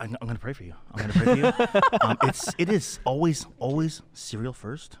 I'm gonna pray for you. It is always cereal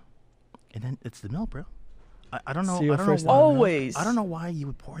first, and then it's the milk, bro. I don't know. Cereal I don't know first, why. then Always. I don't know why you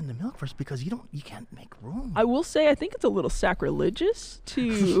would pour in the milk first because you can't make room. I will say I think it's a little sacrilegious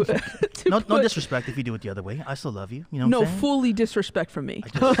to to no put, disrespect if you do it the other way. I still love you. You know what no I'm saying? fully disrespect from me.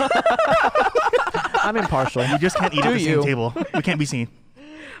 I'm impartial. You just can't eat at Do the you? same table. We can't be seen.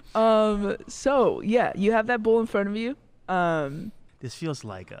 So yeah, you have that bowl in front of you. This feels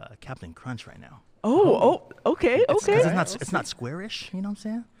like Captain Crunch right now. Okay. Because it's not squarish. You know what I'm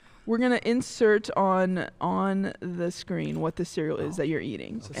saying? We're gonna insert on the screen what the cereal is that you're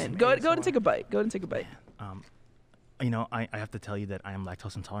eating, and go ahead and take a bite. You know, I have to tell you that I am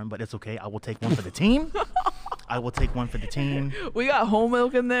lactose intolerant, but it's okay. I will take one for the team. We got whole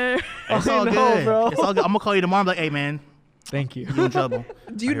milk in there. It's all know, good, bro. It's all good. I'm gonna call you tomorrow. I'm like, hey man, Thank you. you're in trouble.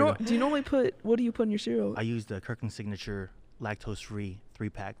 Do you Here we go. normally what do you put in your cereal? I used the Kirkland Signature lactose-free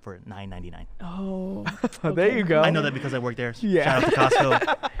 3-pack for $9.99. Oh, There you go. I know that because I work there. Yeah. Shout out to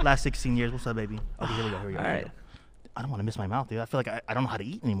Costco. Last 16 years. What's up, baby? Okay, here we go. All Here we right. go. I don't want to miss my mouth, dude. I feel like I don't know how to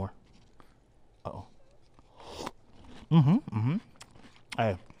eat anymore. Uh-oh.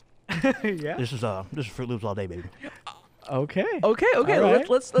 Hey, Yeah. this is Fruit Loops all day, baby. Okay. Okay. All right.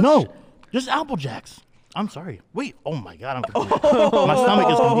 Let's No, just Apple Jacks. I'm sorry. Wait. Oh my God, I'm confused. My stomach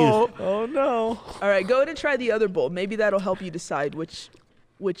is confused. Oh no. All right, go ahead and try the other bowl. Maybe that'll help you decide which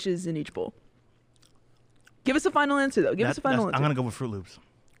is in each bowl. Give us a final answer though. Give us a final I'm answer. gonna go with Fruit Loops.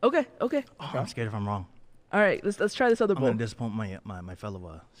 Okay. Oh, I'm scared if I'm wrong. All right, let's try this other I'm bowl. gonna disappoint my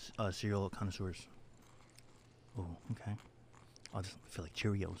fellow cereal connoisseurs. Oh, okay. I just feel like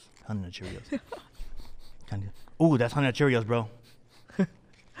Cheerios, Honey Nut Cheerios. Ooh, that's Honey Nut Cheerios, bro. Damn.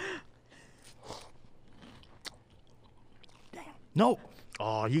 No.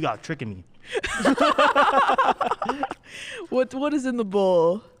 Oh, you got tricking me. What is in the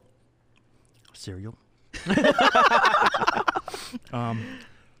bowl? Cereal. Dang,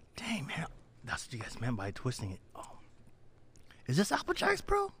 man. That's what you guys meant by twisting it. Oh. Is this Apple Jacks,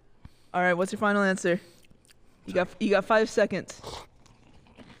 bro? All right, what's your final answer? You got 5 seconds.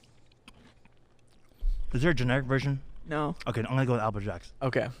 Is there a generic version? No. Okay, I'm gonna go with Apple Jacks.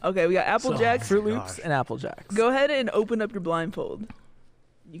 Okay. Okay, we got Apple So, Jacks. Fruit Loops, Gosh. and Apple Jacks. Go ahead and open up your blindfold.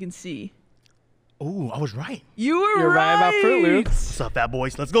 You can see. Ooh, I was right. You were You're right about Fruit Loops. What's up, fat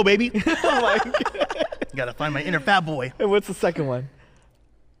boys? Let's go, baby. Oh my God. Gotta find my inner fat boy. And what's the second one?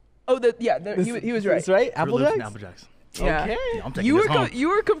 Oh, he was right. That's right. Apple Fruit Loops and Jacks. Apple Jacks. Yeah. Okay. Yeah, I'm taking You this were home. you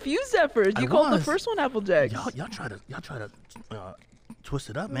were confused at first. I You called the was. first one Apple Jacks. Y'all try to twist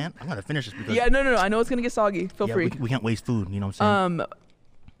it up, man. I'm gonna finish this because Yeah, no. I know it's gonna get soggy. Feel yeah, free. we can't waste food. You know what I'm saying?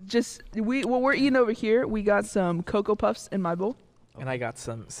 Just what we're eating over here. We got some Cocoa Puffs in my bowl. And I got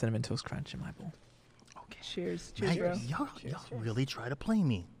some Cinnamon Toast Crunch in my bowl. Okay. Cheers, Man, bro. y'all really try to play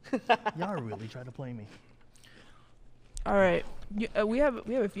me. Y'all really try to play me. All right, we have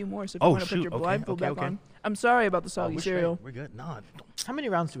a few more. So if Oh, you want to put shoot. your Okay, blindfold okay, back okay. on. I'm sorry about the Oh, soggy we're cereal. straight. We're good. Nah, How many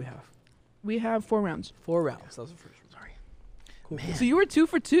rounds do we have? We have 4 rounds. 4 rounds. That was the first one. sorry. Cool. Man. So you were 2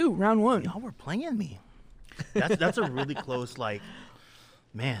 for 2, round 1. Y'all were playing me. That's a really close, like,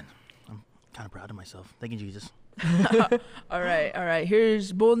 man, I'm kind of proud of myself. Thank you, Jesus. All right.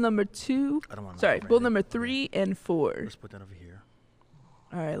 Here's bowl number 2. I don't want to. Sorry, bowl number 3 and 4. Let's put that over here.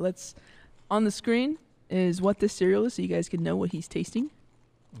 All right, let's. On the screen is what this cereal is, so you guys can know what he's tasting.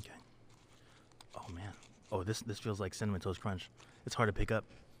 Okay. Oh, man. Oh, this feels like Cinnamon Toast Crunch. It's hard to pick up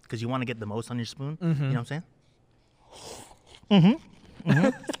because you want to get the most on your spoon. You know what I'm saying?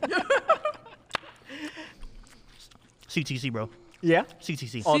 CTC, bro. Yeah.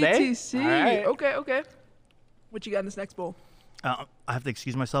 CTC. All day? CTC. All right. Okay. What you got in this next bowl? I have to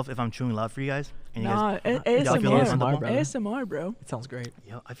excuse myself if I'm chewing loud for you guys. And you Nah, guys, y'all feel ASMR, uncomfortable? bro. ASMR, bro. It sounds great.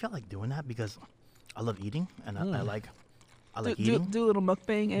 Yo, I feel like doing that because I love eating and I like Do eating. a little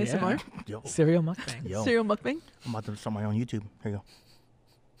mukbang ASMR. Yo, Cereal mukbang. yo, Cereal mukbang. I'm about to start my own YouTube. Here you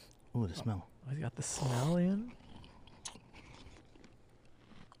go. Ooh, the smell. Oh, you got the smell in.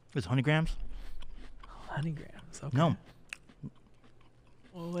 It's 100 grams? Honey grams. Okay. No.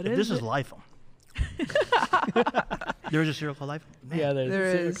 Well, what If is this is it? Life. There's a cereal called Life? Man, Yeah, there's There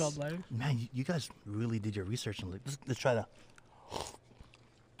a cereal is. called Life. man, you guys really did your research. And let's try to.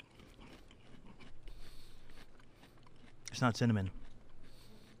 It's not cinnamon.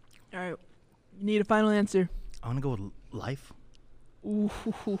 All right. You need a final answer. I want to go with Life. Ooh,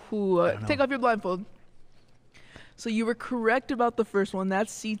 don't take know. off your blindfold. So you were correct about the first one.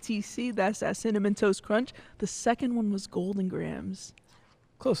 That's CTC. That's that Cinnamon Toast Crunch. The second one was Golden Grams.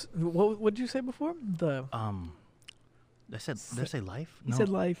 Close. What did you say before? The Did I say Life? You No. said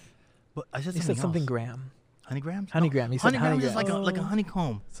Life. But I said you said something else. gram. Honeygrams? Honeygram, you said Honeygrams is honeygram. like a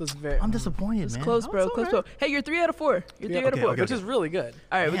honeycomb. So it's very. I'm disappointed, It's man. close, Oh, bro. it's Close, alright. bro. Hey, you're 3 out of 4. You're 3 out of okay, 4. okay. Which is really good.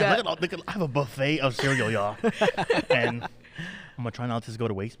 All right, we Man, got. look at, I have a buffet of cereal, y'all. And I'm gonna try not to go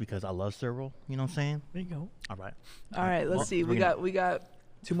to waste because I love cereal. You know what I'm saying? There you go. All right. All right, let's Well, see. bring it We got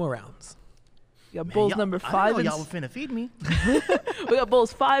 2 more rounds. man, Man, bowls y'all- number I didn't 5 know and y'all were finna feed me. we got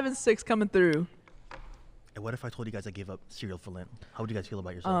bowls 5 and 6 coming through. And what if I told you guys I gave up cereal for Lent? How would you guys feel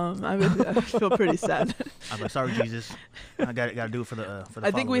about yourself? I feel pretty sad. I'm like, sorry, Jesus. I gotta do it for the.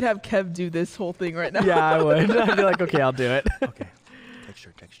 I think we'd have Kev do this whole thing right now. Yeah, I would. I'd be like, okay, I'll do it. Okay.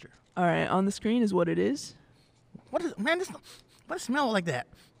 Texture. All right, on the screen is what it is. What is man? What does it smell like that?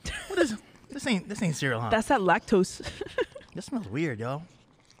 What is this? Ain't cereal, huh? That's that lactose. This smells weird, y'all.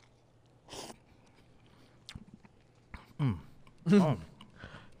 Oh. Honey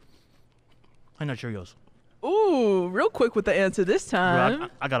Nut Cheerios. Ooh, real quick with the answer this Bro, time.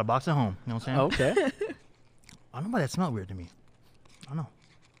 I got a box at home. You know what I'm saying? Okay. I don't know why that smelled weird to me. I don't know.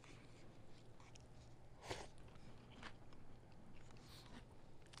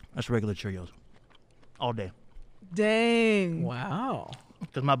 That's regular Cheerios. All day. Dang. Wow.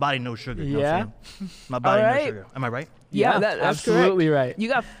 Because my body knows sugar. You know what Yeah. I'm saying? My body Alright. knows sugar. Am I right? Yeah, that's absolutely right. You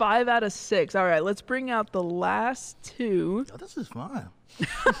got 5 out of 6. All right, let's bring out the last 2. Yo, this is fun.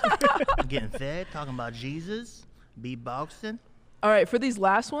 Getting fed, talking about Jesus, beatboxing. All right, for these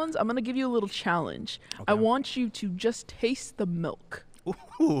last ones, I'm going to give you a little challenge. I Okay. want you to just taste the milk.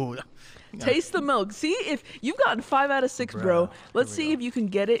 Ooh. Taste the milk. See if you've gotten 5 out of 6, bro. Bruh, Let's here we see go. if you can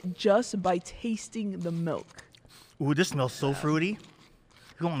get it just by tasting the milk. Ooh, this smells so fruity.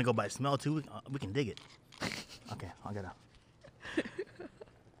 If you want to go by smell too, we can dig it. Okay, I gotta.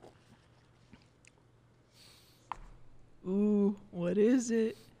 Ooh, what is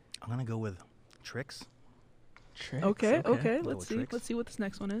it? I'm gonna go with Tricks. Tricks, Okay. Little Let's see. tricks. Let's see what this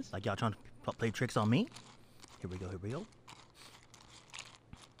next one is. Like y'all trying to play tricks on me? Here we go. Here we go.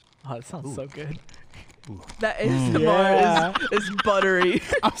 Oh, that sounds Ooh. so good. Ooh. That ASMR Yeah. is buttery.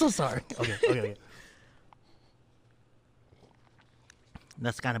 I'm so sorry. Okay.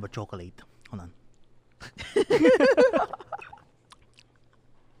 That's kind of a chocolate. Hold on.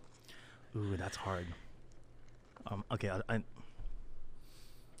 Ooh, that's hard. Okay, I'm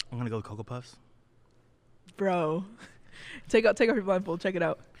gonna go with Cocoa Puffs. Bro. Take off your blindfold. Check it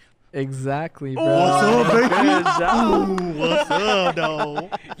out. Exactly, bro. What's up, baby? Good job. Ooh, what's up, though?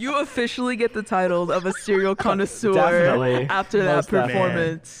 You officially get the title of a cereal connoisseur Definitely. after that Most definitely.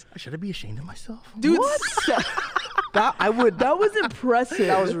 performance. Should I be ashamed of myself? Dude, That I would. that was impressive.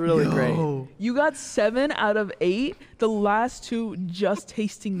 That was really great. Yo. You got 7 out of 8. The last 2 just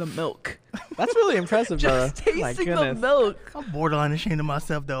tasting the milk. That's really impressive, bro. Just My tasting the goodness. milk. I'm borderline ashamed of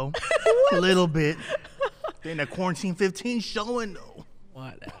myself, though. A little bit. Then that quarantine 15 showing, though.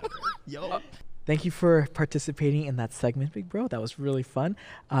 Whatever. Yo. Thank you for participating in that segment, big bro. That was really fun.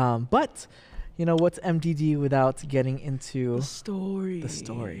 But you know what's MDD without getting into The story. the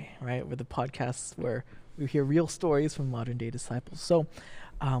story, right? With the podcasts where we hear real stories from modern day disciples. So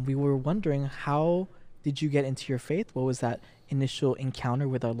we were wondering, how did you get into your faith? What was that initial encounter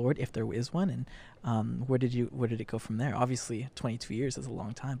with our Lord, if there is one? And where did it go from there? Obviously, 22 years is a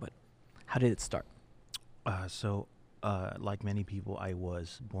long time, but how did it start? Like many people, I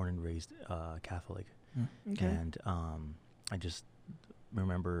was born and raised Catholic. Okay. And I just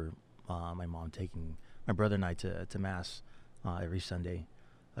remember my mom taking my brother and I to Mass every Sunday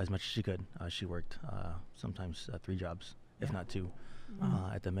as much as she could. She worked sometimes 3 jobs, if Yeah. not 2,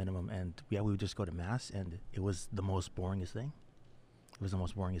 Wow. at the minimum. And we would just go to Mass, and it was the most boringest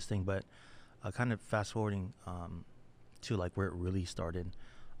thing. But kind of fast forwarding to like where it really started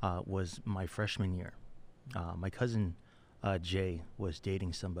was my freshman year. My cousin Jay was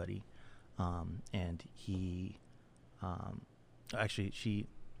dating somebody, and he she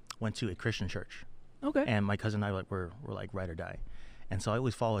went to a Christian church, Okay. and my cousin and I were like ride or die, and so I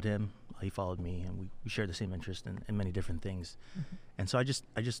always followed him. He followed me, and we shared the same interest in many different things. Mm-hmm. And so I just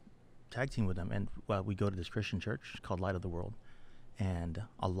tag team with them, and we go to this Christian church called Light of the World. And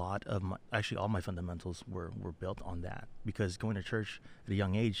a lot of all my fundamentals were built on that, because going to church at a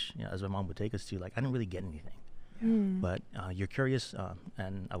young age, you know, as my mom would take us to, like, I didn't really get anything. Mm. But you're curious,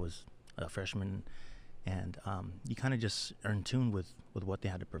 and I was a freshman, and you kind of just are in tune with what they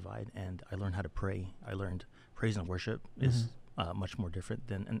had to provide. And I learned how to pray. I learned praise and worship is much more different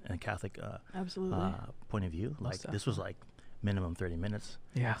than in a Catholic Absolutely. point of view. Like, this was like minimum 30 minutes.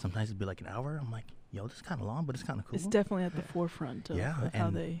 Yeah. Sometimes it'd be like an hour. I'm like, yo, this is kind of long, but it's kind of cool. It's definitely at the forefront of, Yeah, of how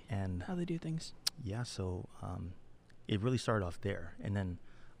and they do things. yeah, so it really started off there, and then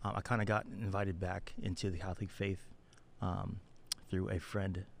I kind of got invited back into the Catholic faith through a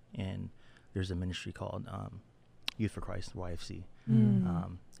friend, and there's a ministry called Youth for Christ, YFC,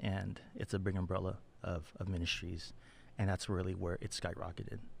 and it's a big umbrella of ministries, and that's really where it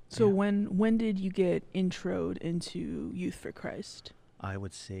skyrocketed. So Yeah. when did you get introed into Youth for Christ? I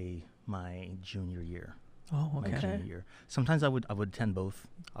would say my junior year. Oh, My okay. Okay. junior year. Sometimes I would attend both.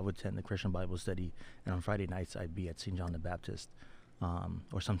 I would attend the Christian Bible study, and on Friday nights I'd be at St. John the Baptist,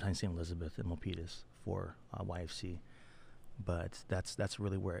 or sometimes St. Elizabeth in Milpitas for YFC. But that's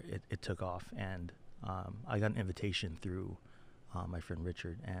really where it took off, and I got an invitation through my friend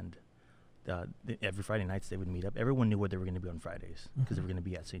Richard, and every Friday nights they would meet up. Everyone knew where they were going to be on Fridays because they were going to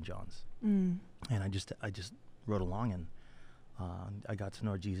be at St. John's, Mm. and I just rode along, and I got to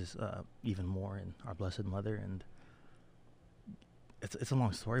know Jesus even more, and our Blessed Mother, and it's a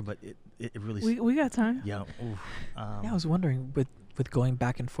long story, but it really We got time. yeah. Oof, Yeah, I was wondering, with going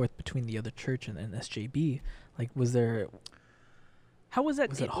back and forth between the other church and SJB, like, was there How was that?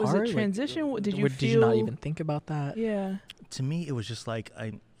 was it was hard? it transition? Like, Did you feel? did you not even think about that? Yeah. to me it was just like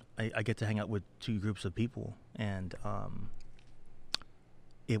I get to hang out with 2 groups of people, and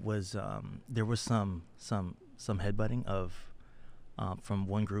it was there was some headbutting of from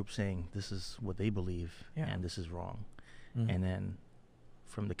one group saying this is what they believe Yeah. and this is wrong, Mhm. and then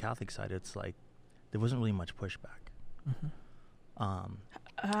from the Catholic side it's like there wasn't really much pushback. Mhm.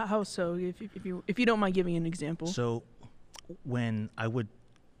 How so? If you don't mind giving an example. So when I would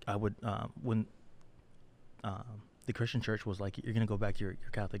when the Christian church was like, you're gonna go back to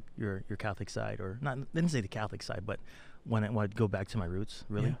your Catholic side, or not. They didn't say the Catholic side, but when I'd go back to my roots,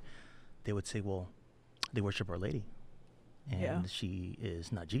 really, Yeah. they would say, well, they worship Our Lady, and Yeah. she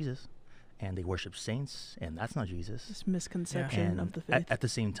is not Jesus, and they worship saints, and that's not Jesus. This misconception And of the faith. at the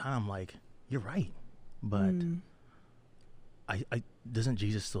same time, like, you're right, but I doesn't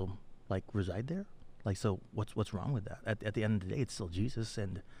Jesus still like reside there? Like, so what's wrong with that? At the end of the day, it's still Jesus,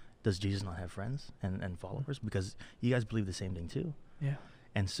 and does Jesus not have friends and followers? Because you guys believe the same thing too. Yeah.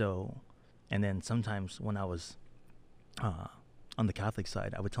 And so, and then sometimes when I was on the Catholic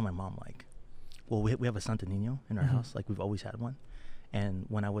side, I would tell my mom, like, well, we have a Santo Nino in our house, like we've always had one. And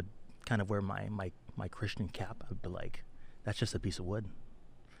when I would kind of wear my Christian cap, I would be like, that's just a piece of wood.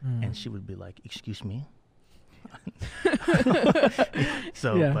 And she would be like, excuse me.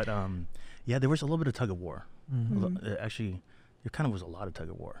 So, Yeah. but yeah, there was a little bit of tug of war. Mhm. Actually, there kind of was a lot of tug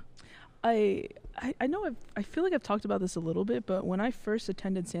of war. I know I feel like I've talked about this a little bit, but when I first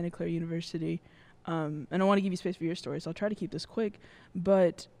attended Santa Clara University, and I want to give you space for your story, so I'll try to keep this quick,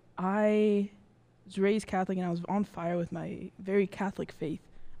 but I was raised Catholic and I was on fire with my very Catholic faith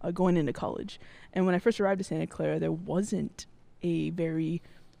going into college. And when I first arrived at Santa Clara, there wasn't a very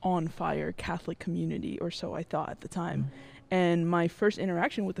on fire Catholic community, or so I thought at the time. And my first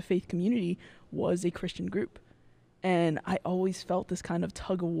interaction with the faith community was a Christian group. And I always felt this kind of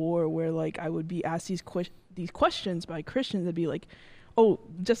tug of war where, like, I would be asked these questions by Christians that'd be like, oh,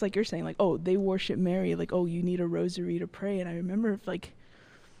 just like you're saying, like, oh, they worship Mary, like, oh, you need a rosary to pray. And I remember, like,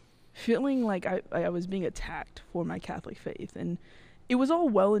 feeling like I was being attacked for my Catholic faith. And it was all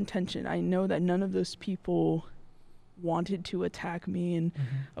well-intentioned. I know that none of those people wanted to attack me. And,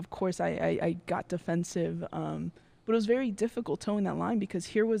 of course, I got defensive. But it was very difficult towing that line, because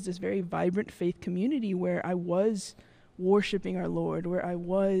here was this very vibrant faith community where I was worshiping our Lord, where I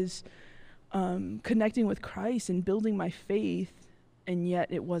was connecting with Christ and building my faith, and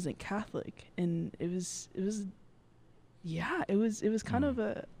yet it wasn't Catholic. And it was kind of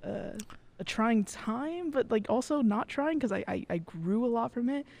a trying time, but like also not trying, because I grew a lot from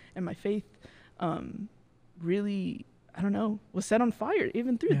it, and my faith really, I don't know, was set on fire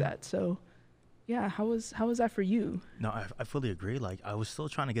even through that. So yeah, how was that for you? No, I fully agree. Like, I was still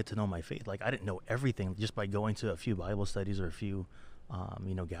trying to get to know my faith. Like, I didn't know everything just by going to a few Bible studies or a few,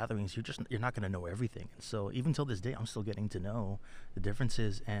 gatherings. You're not going to know everything. And so even till this day, I'm still getting to know the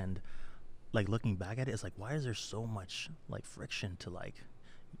differences. And like, looking back at it, it's like, why is there so much like friction to like,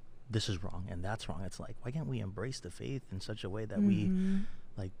 this is wrong and that's wrong? It's like, why can't we embrace the faith in such a way that we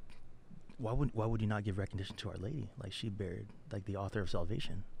like, why would you not give recognition to Our Lady? Like, she buried like the author of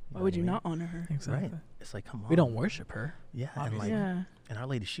salvation. Why would you not honor her? Exactly. Right. It's like, come on. We don't worship her. Yeah, obviously. and Our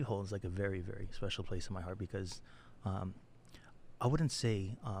Lady, she holds like a very, very special place in my heart, because I wouldn't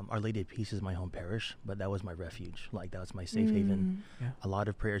say Our Lady of Peace is my home parish, but that was my refuge. Like, that was my safe haven. Yeah. A lot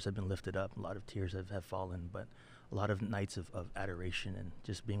of prayers have been lifted up, a lot of tears have fallen, but a lot of nights of adoration and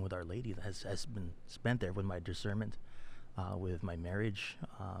just being with Our Lady has been spent there, with my discernment, with my marriage,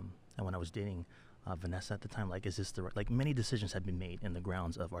 and when I was dating Vanessa at the time. Like, is this the right, like, many decisions have been made in the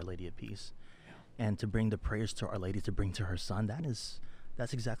grounds of Our Lady of Peace. And to bring the prayers to Our Lady, to bring to her son,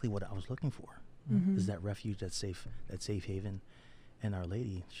 that's exactly what I was looking for. Is that refuge, that safe haven. And Our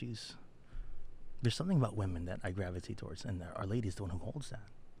Lady, there's something about women that I gravitate towards, and Our Lady is the one who holds that.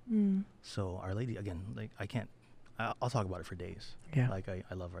 So Our Lady, again, like, I'll talk about it for days. Yeah. Like, I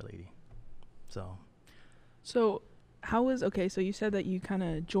love Our Lady. So so you said that you kind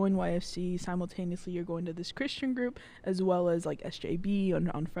of joined YFC simultaneously. You're going to this Christian group as well as like SJB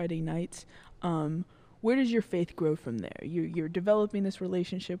on Friday nights. Where does your faith grow from there? You're developing this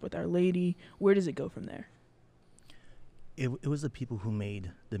relationship with Our Lady. Where does it go from there? it was the people who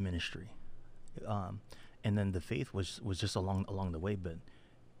made the ministry, and then the faith was just along the way. But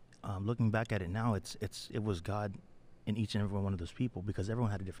looking back at it now, it was God in each and every one of those people, because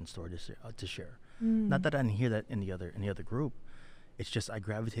everyone had a different story to share. Not that I didn't hear that in the other group. It's just I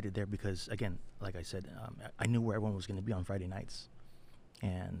gravitated there because, again, like I said, I knew where everyone was going to be on Friday nights,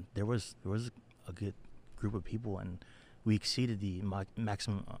 and there was a good group of people, and we exceeded the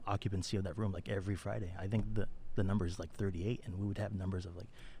maximum occupancy of that room like every Friday. I think the number is like 38, and we would have numbers of like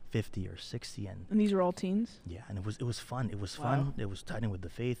 50 or 60, and these were all teens? Yeah, and it was fun. It was Wow. fun. It was tied in with the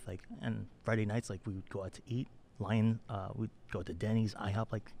faith, like, and Friday nights, like, we would go out to eat. We'd go to Denny's,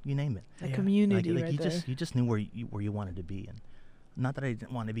 IHOP, like, you name it. A Yeah. community Like right you there. you just knew where you wanted to be, and not that I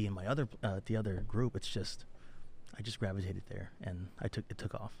didn't want to be in my the other group. It's just I just gravitated there, and it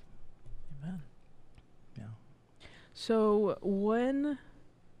took off. Amen. Yeah. So when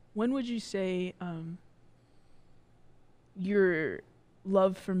would you say your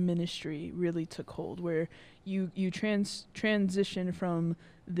love for ministry really took hold, where you transition from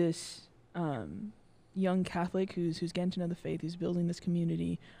this young Catholic who's getting to know the faith, who's building this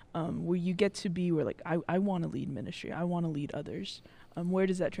community, where you get to be where like I want to lead ministry, I want to lead others. Where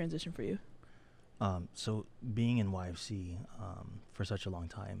does that transition for you? So being in YFC for such a long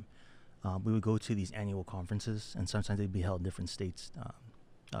time, we would go to these annual conferences, and sometimes they'd be held in different states.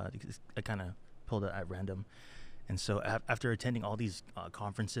 I kind of pulled it at random. And so after attending all these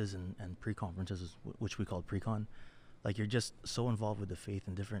conferences and pre-conferences, which we called pre-con, like you're just so involved with the faith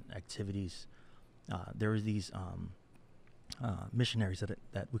and different activities. There were these missionaries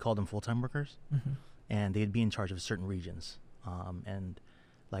that we called them full-time workers, and they'd be in charge of certain regions. And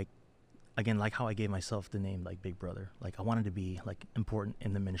like, again, like how I gave myself the name like Big Brother, like I wanted to be like important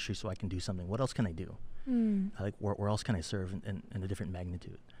in the ministry so I can do something. What else can I do? Like where else can I serve in a different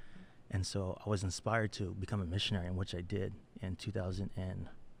magnitude? And so I was inspired to become a missionary, in which I did in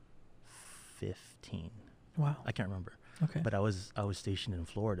 2015. Wow. I can't remember. Okay. But I was stationed in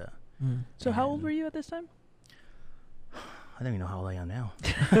Florida. So how old were you at this time? I don't even know how old I am now.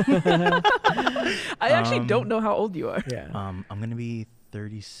 I actually don't know how old you are. Yeah. I'm going to be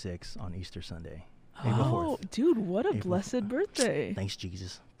 36 on Easter Sunday. April Oh, 4th. dude, what a April. blessed birthday. Thanks,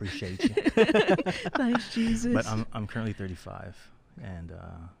 Jesus. Appreciate you. Thanks, Jesus. But I'm currently 35, and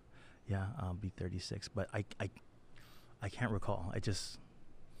yeah, I'll be 36. But I can't recall.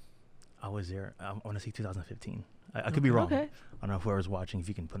 I was there. I want to say 2015. I could be wrong. Okay. I don't know if whoever's watching, if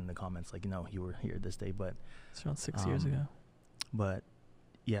you can put in the comments, like, you were here this day. But It's around 6 years ago. But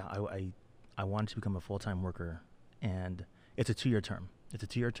yeah, I wanted to become a full-time worker, and it's a 2-year term. It's a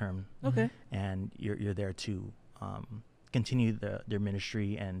 2-year term. Okay. And you're there to continue their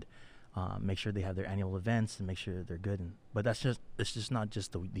ministry and make sure they have their annual events and make sure they're good. But it's just not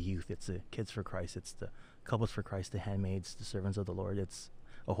just the youth. It's the Kids for Christ. It's the Couples for Christ, the handmaids, the servants of the Lord. It's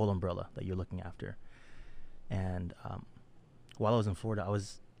a whole umbrella that you're looking after. And while I was in Florida, I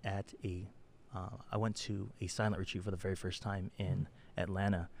went to a silent retreat for the very first time in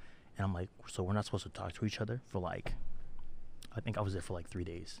Atlanta, and I'm like, so we're not supposed to talk to each other for like, I think I was there for like 3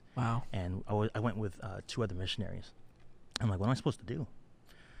 days. Wow. And I went with 2 other missionaries. I'm like, what am I supposed to do?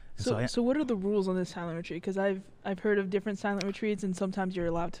 And So what are the rules on this silent retreat? Because I've heard of different silent retreats, and sometimes you're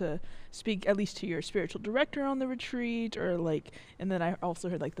allowed to speak at least to your spiritual director on the retreat, or like, and then I also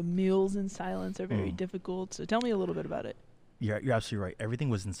heard like the meals in silence are very difficult. So tell me a little bit about it. You're absolutely right. Everything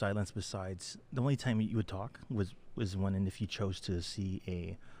was in silence. Besides, the only time you would talk was when, and if you chose to see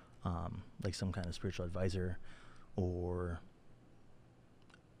a like some kind of spiritual advisor, or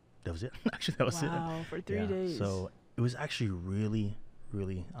that was it. Actually, that was it. Wow, for 3 days. So it was actually really,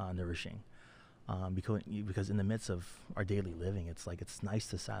 really nourishing, because in the midst of our daily living, it's like it's nice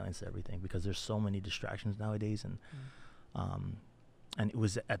to silence everything, because there's so many distractions nowadays, and it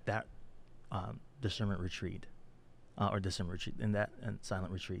was at that discernment retreat, in that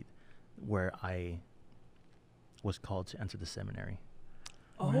silent retreat, where I was called to enter the seminary.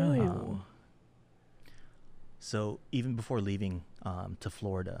 Oh. So even before leaving to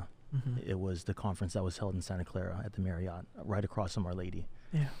Florida, it was the conference that was held in Santa Clara at the Marriott, right across from Our Lady.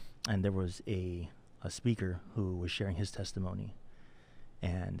 Yeah. And there was a speaker who was sharing his testimony,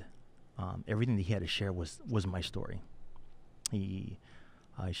 and everything that he had to share was my story. He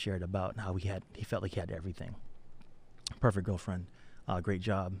shared about how he felt like he had everything: perfect girlfriend, great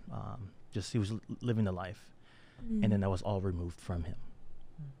job, just he was living the life, and then that was all removed from him.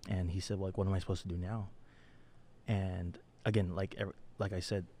 And he said, "Well, like, what am I supposed to do now?" And again, like I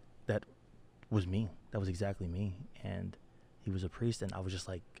said, that was me. That was exactly me. And he was a priest, and I was just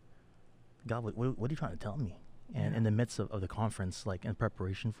like, God, what are you trying to tell me? And in the midst of the conference, like in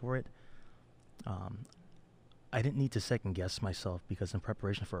preparation for it, I didn't need to second guess myself, because in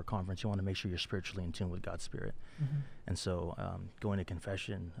preparation for a conference, you want to make sure you're spiritually in tune with God's Spirit. And so going to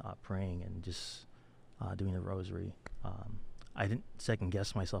confession, praying, and just doing the rosary, I didn't second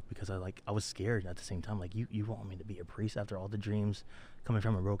guess myself, because I was scared at the same time. Like, you want me to be a priest after all the dreams coming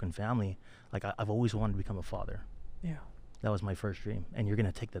from a broken family? Like, I've always wanted to become a father. Yeah. That was my first dream, and you're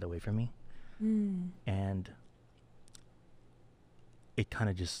going to take that away from me? And it kind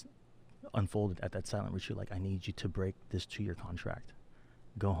of just unfolded at that silent retreat. Like, I need you to break this 2-year contract,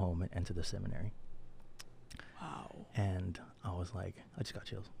 go home and enter the seminary. Wow. And I was like, I just got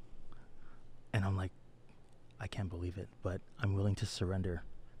chills. And I'm like, I can't believe it, but I'm willing to surrender,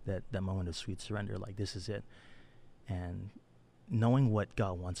 that moment of sweet surrender. Like, this is it. And knowing what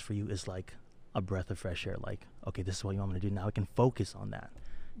God wants for you is like a breath of fresh air. Like, okay, this is what you want me to do. Now I can focus on that.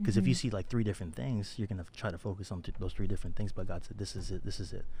 Because if you see like 3 different things, you're going to try to focus on those 3 different things. But God said, this is it. This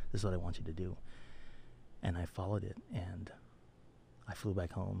is it. This is what I want you to do. And I followed it. And I flew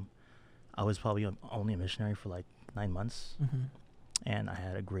back home. I was probably only a missionary for like 9 months, and I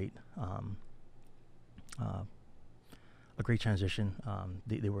had a great transition.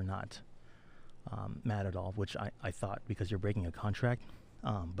 They were not mad at all, which I thought, because you're breaking a contract.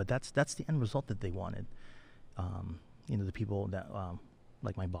 But that's the end result that they wanted. The people that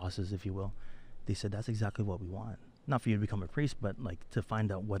like my bosses, if you will, they said that's exactly what we want. Not for you to become a priest, but like to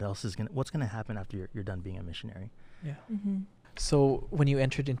find out what's gonna happen after you're done being a missionary. Yeah. So when you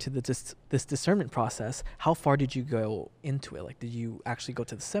entered into this discernment process, how far did you go into it? Like, did you actually go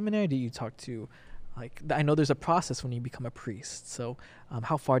to the seminary? Did you talk to, like, I know there's a process when you become a priest. So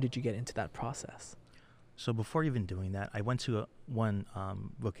how far did you get into that process? So before even doing that, I went to one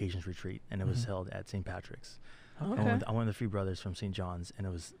vocations retreat, and it was held at St. Patrick's. Okay. I went with a few brothers from St. John's, and it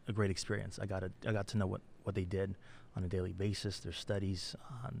was a great experience. I got to know what they did on a daily basis, their studies,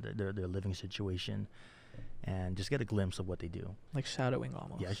 their living situation, and just get a glimpse of what they do. Like shadowing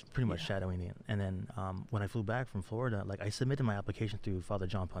almost. Yeah, pretty much shadowing it. And then when I flew back from Florida, like I submitted my application through Father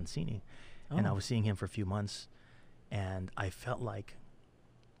John Poncini, and I was seeing him for a few months, and I felt like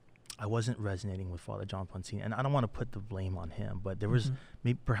I wasn't resonating with Father John Poncini. And I don't want to put the blame on him, but there was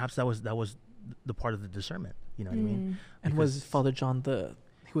perhaps that was the part of the discernment. You know what I mean? And was Father John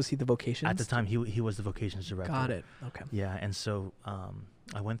was he the vocations? At the time, he was the vocations director. Got it. Okay. Yeah, and so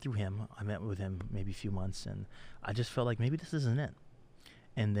I went through him. I met with him maybe a few months, and I just felt like maybe this isn't it.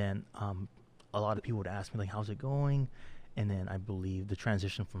 And then a lot of people would ask me, like, how's it going? And then I believe the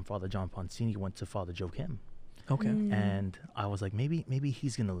transition from Father John Poncini went to Father Joe Kim. Okay. And I was like, maybe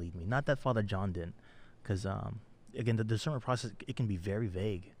he's going to lead me. Not that Father John didn't, because, again, the discernment process, it can be very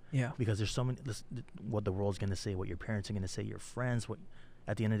vague. Yeah. Because there's so many, what the world's going to say, what your parents are going to say, your friends, what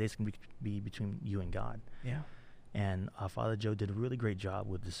at the end of the day, it's going to be between you and God. Yeah. And Father Joe did a really great job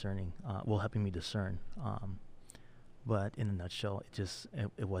with discerning, helping me discern. But in a nutshell,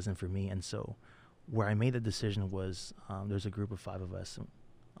 it wasn't for me. And so where I made the decision was there's a group of 5 of us.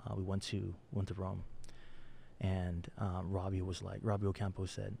 We went to Rome. And Robbie Ocampo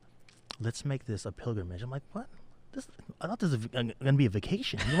said, let's make this a pilgrimage. I'm like, what? I thought this was going to be a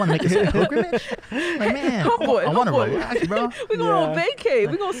vacation. You want to make this a pilgrimage? Like, man, I want to relax, bro. We're going on vacay.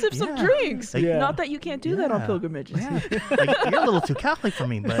 We're going to sip some drinks. Like, Not that you can't do that on pilgrimages. Yeah. Like, you're a little too Catholic for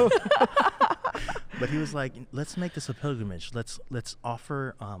me, but he was like, let's make this a pilgrimage. Let's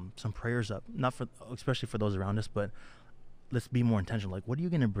offer some prayers up, especially for those around us, but let's be more intentional. Like, what are you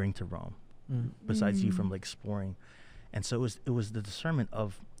going to bring to Rome besides you from like exploring? And so it was the discernment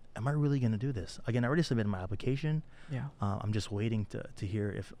of, am I really going to do this? Again, I already submitted my application. Yeah. I'm just waiting to hear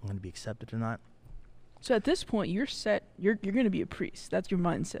if I'm going to be accepted or not. So at this point, you're set. You're going to be a priest. That's your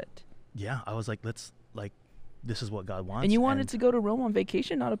mindset. Yeah, I was like, this is what God wants. And you wanted to go to Rome on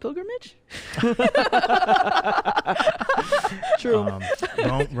vacation, not a pilgrimage? True.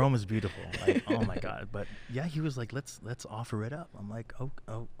 Rome is beautiful. Like, oh my God. But yeah, he was like, let's offer it up. I'm like,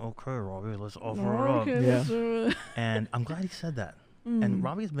 okay, Robbie, let's offer it up. Yeah. And I'm glad he said that. And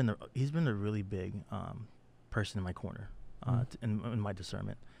Robbie's been a really big person in my corner, in my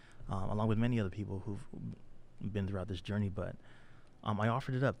discernment, along with many other people who've been throughout this journey. But I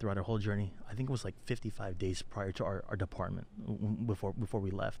offered it up throughout our whole journey. I think it was like 55 days prior to our department, before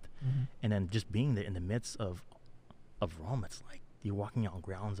we left. And then just being there in the midst of Rome, it's like you're walking on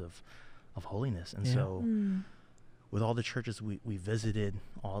grounds of holiness. And so with all the churches we visited,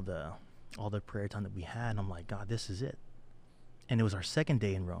 all the prayer time that we had, I'm like, God, this is it. And it was our second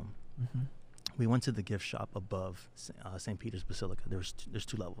day in Rome. We went to the gift shop above St. Peter's Basilica. There's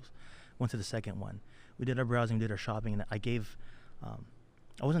 2 levels. Went to the second one. We did our browsing, did our shopping, and I gave.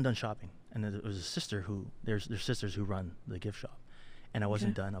 I wasn't done shopping, and there was a sister there's sisters who run the gift shop, and I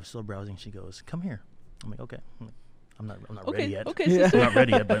wasn't done. I was still browsing. She goes, "Come here." I'm like, "Okay." I'm not ready yet. Okay, sister. I'm not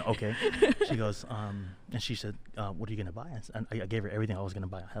ready yet, but okay. She goes, and she said, "What are you gonna buy?" And I gave her everything I was gonna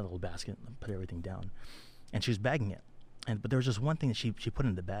buy. I had a little basket, and put everything down, and she was bagging it. But there was just one thing that she put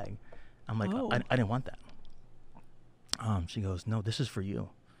in the bag. I'm like, I didn't want that. She goes, "No, this is for you."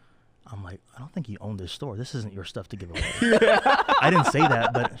 I'm like, I don't think you own this store. This isn't your stuff to give away. I didn't say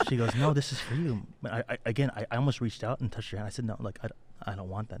that, but she goes, "No, this is for you." But I almost reached out and touched her hand. I said, "No, like I don't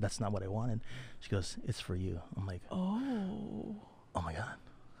want that. That's not what I wanted." She goes, "It's for you." I'm like, oh my God,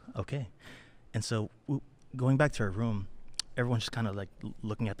 okay. And so going back to our room, everyone's just kind of like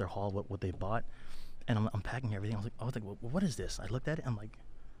looking at their haul, what they bought, and I'm packing everything. I was like, well, what is this? I looked at it. I'm like,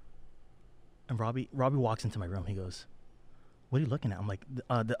 and Robbie walks into my room. He goes, "What are you looking at?" I'm like,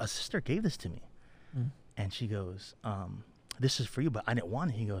 a sister gave this to me. And she goes, "This is for you, but I didn't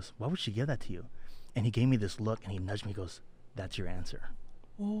want it." He goes, "Why would she give that to you?" And he gave me this look, and he nudged me. He goes, "That's your answer."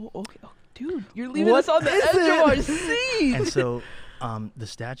 Oh, okay. Dude, you're leaving What us on the is edge it? of our seat. And so the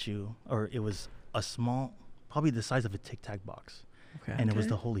statue, or it was a small, probably the size of a Tic Tac box, Okay. and it was Okay.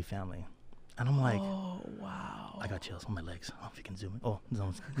 the Holy Family. And I'm like, oh, wow. I got chills on my legs. I don't know if you can zoom in. Oh, no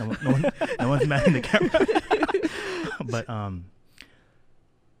one's matching the camera. But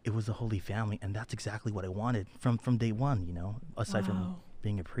it was the Holy Family, and that's exactly what I wanted from day one, you know, aside from Wow.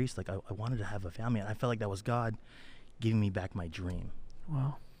 being a priest. Like, I wanted to have a family, and I felt like that was God giving me back my dream.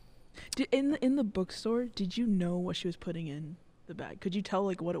 Wow. In the bookstore, did you know what she was putting in the bag? Could you tell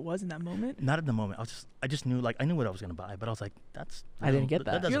like what it was in that moment? Not at the moment. I just knew, like, I knew what I was going to buy, but I was like, I didn't get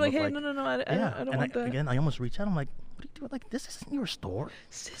that. doesn't You're like, look hey, no, I yeah. don't And want that. Again, I almost reached out. I'm like, what are you doing? Like, this isn't your store.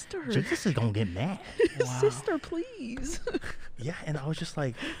 Sister, Jesus is going to get mad. Wow. sister, please. Yeah, and I was just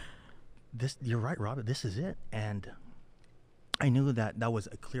like, this, you're right, Robert, this is it. And I knew that that was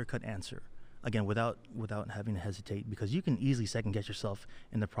a clear-cut answer. Again, without having to hesitate, because you can easily second-guess yourself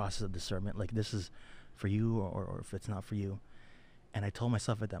in the process of discernment, like this is for you or if it's not for you. And I told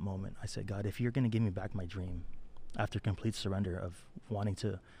myself at that moment, I said, God, if you're going to give me back my dream after complete surrender of wanting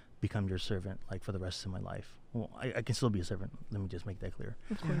to become your servant, like for the rest of my life, well, I can still be a servant. Let me just make that clear.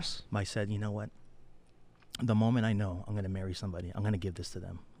 Of course. I said, you know what? The moment I know I'm going to marry somebody, I'm going to give this to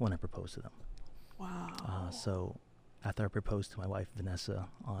them when I propose to them. Wow. So after I proposed to my wife, Vanessa,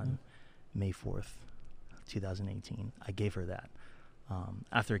 on May 4th, 2018, I gave her that.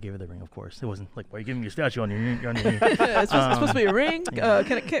 After I gave her the ring, of course. It wasn't like, why are you giving me a statue on your knee? it's supposed to be a ring. yeah.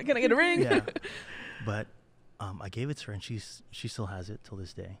 Can I get a ring? Yeah. But I gave it to her, and she still has it till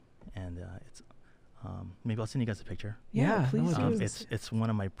this day. And it's maybe I'll send you guys a picture. Yeah, Yeah, please no, do. It's one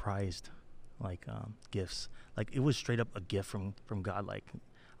of my prized gifts. Like, it was straight up a gift from God. Like,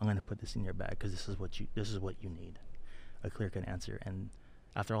 I'm gonna put this in your bag because this is what you need. A clear-cut answer. And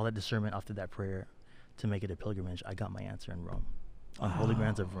after all that discernment, after that prayer, to make it a pilgrimage, I got my answer in Rome, on Holy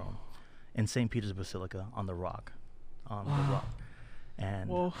Grounds of Rome, in St. Peter's Basilica, on the rock, the rock. And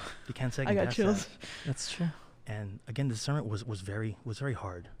Whoa. you can't second I got guess chills. that. That's true. And again, the discernment was very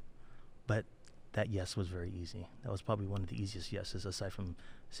hard, but that yes was very easy. That was probably one of the easiest yeses, aside from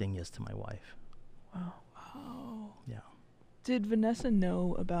saying yes to my wife. Wow. Wow. Yeah. Did Vanessa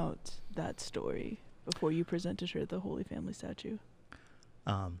know about that story before you presented her the Holy Family statue?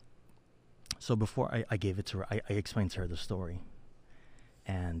 So before I gave it to her, I explained to her the story,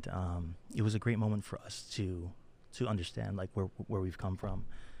 and it was a great moment for us to understand like where we've come from,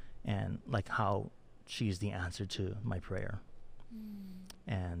 and like how she's the answer to my prayer.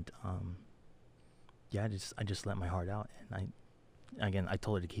 And yeah, I just let my heart out, and I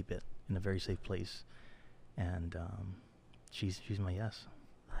told her to keep it in a very safe place, and she's my yes.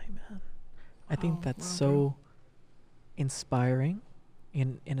 Amen. I think Wow, that's wow, so bro. inspiring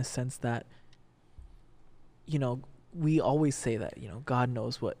in a sense that, you know, we always say that, you know, God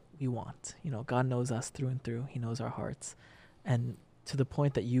knows what we want. You know, God knows us through and through. He knows our hearts. And to the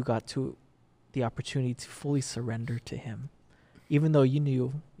point that you got to the opportunity to fully surrender to him, even though you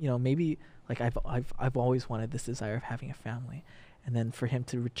knew, you know, maybe like I've always wanted this desire of having a family. And then for him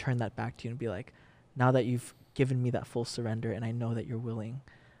to return that back to you and be like, now that you've given me that full surrender and I know that you're willing,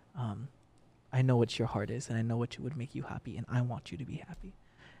 I know what your heart is and I know what would make you happy and I want you to be happy,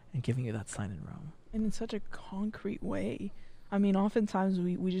 and giving you that sign in Rome. And in such a concrete way. I mean, oftentimes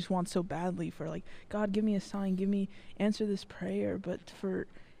we just want so badly for like, God, give me a sign, answer this prayer.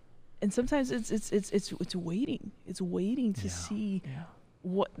 And sometimes it's waiting. It's waiting to Yeah. see Yeah.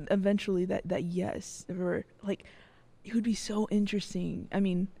 what eventually that yes, or like, it would be so interesting. I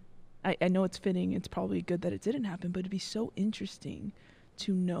mean, I know it's fitting. It's probably good that it didn't happen, but it'd be so interesting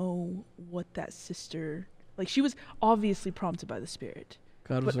to know what that sister, like, she was obviously prompted by the Spirit.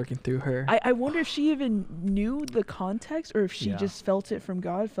 God was But working through her. I wonder if she even knew the context, or if she Yeah. just felt it from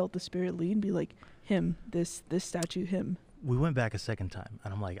God, felt the Spirit lead, and be like, him, this statue, him. We went back a second time,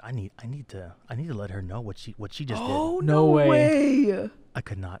 and I'm like, I need to let her know what she just Oh, did. No no way. way. I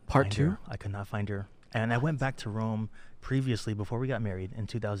could not Part find two? her. I could not find her. And I went back to Rome previously, before we got married in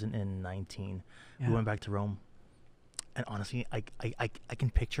 2019. Yeah. We went back to Rome, and honestly, I can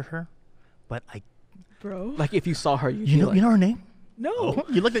picture her, but Bro. Like if you saw her, you'd you be know like, you know her name? No. Oh,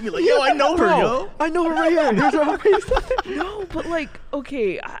 you looked at me like, yo, I know her, yo. I know her right here. Here's her face. No, but like,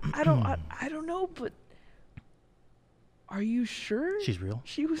 okay, I don't know, but are you sure She's real.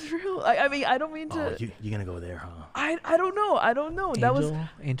 she was real? I mean, I don't mean to. Oh, you're gonna go there, huh? I don't know. I don't know. That was.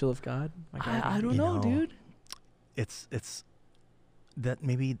 Angel of God. My God. I don't You know, know, dude. It's that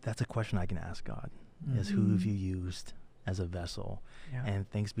maybe that's a question I can ask God. Is who have you used as a vessel? Yeah. And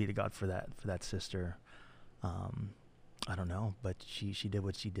thanks be to God for that sister. I don't know, but she did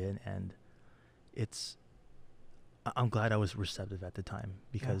what she did, and it's I'm glad I was receptive at the time,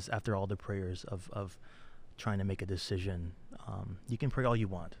 because after all the prayers of trying to make a decision, you can pray all you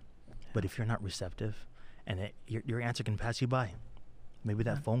want, but if you're not receptive, and your answer can pass you by. Maybe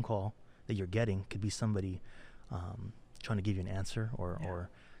that phone call that you're getting could be somebody trying to give you an answer, or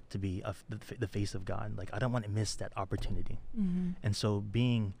to be the face of God. Like, I don't want to miss that opportunity. And so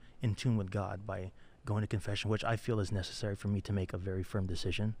being in tune with God by going to confession, which I feel is necessary for me to make a very firm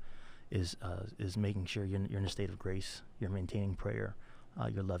decision, is making sure you're in a state of grace, you're maintaining prayer,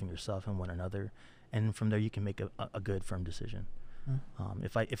 you're loving yourself and one another, and from there you can make a good, firm decision.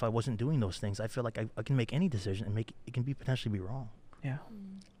 If I wasn't doing those things, I feel like I can make any decision and it can potentially be wrong. Yeah.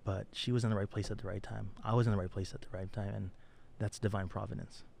 But she was in the right place at the right time. I was in the right place at the right time, and that's divine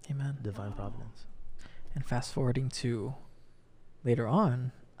providence. Amen. Divine providence. And fast forwarding to later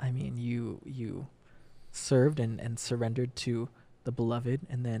on, I mean, you served and surrendered to the beloved,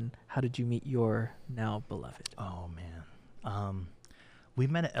 and then how did you meet your now beloved? Oh man, we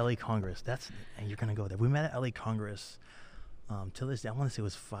met at LA Congress. And you're gonna go there. We met at LA Congress. Till this day, I want to say it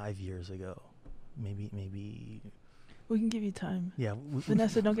was 5 years ago, maybe. We can give you time. Yeah,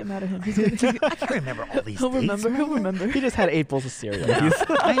 Vanessa, don't get mad at him. I can't remember all these He'll dates. remember. He just had 8 bowls of cereal. Yeah.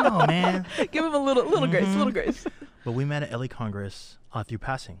 I know, man. Give him a little grace. But we met at LA Congress through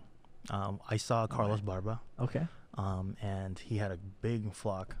passing. I saw Carlos Barba. Okay. And he had a big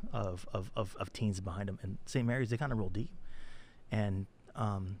flock of teens behind him. And St. Mary's, they kind of roll deep. And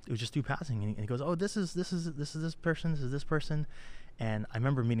it was just through passing. And he goes, "Oh, this is this person. This is this person." And I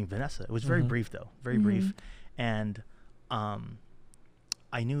remember meeting Vanessa. It was very brief, though. Very brief. And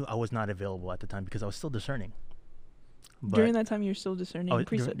I knew I was not available at the time because I was still discerning. But During that time, you're still discerning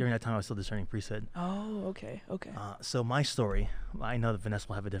priesthood. During that time, I was still discerning priesthood. Oh, okay. So my story, I know that Vanessa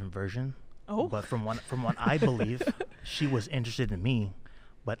will have a different version. Oh. But from what I believe, she was interested in me,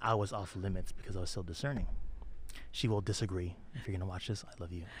 but I was off limits because I was still discerning. She will disagree. If you're gonna watch this, I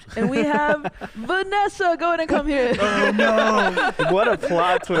love you. And we have Vanessa. Go ahead and come here. Oh no! What a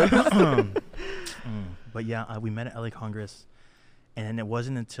plot twist. But yeah, we met at LA Congress, and it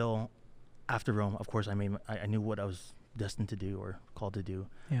wasn't until after Rome. Of course, I knew what I was destined to do or called to do.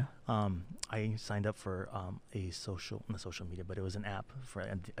 Yeah. I signed up for not social media, but it was an app for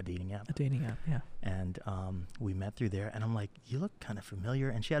a dating app. A dating app, yeah. And we met through there, and I'm like, "You look kind of familiar."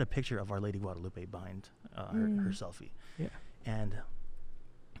 And she had a picture of Our Lady Guadalupe behind her selfie. Yeah. And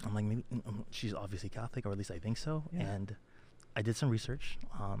I'm like, maybe she's obviously Catholic, or at least I think so. Yeah. And I did some research.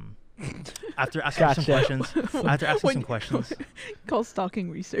 After asking some questions. Called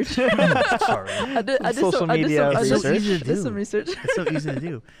stalking research. Sorry. I did some research. It's so easy to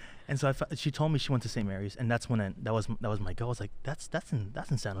do. And so she told me she went to St. Mary's, and that was my goal. I was like, that's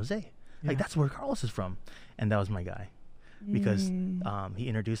in San Jose. Yeah. Like, that's where Carlos is from. And that was my guy. Because he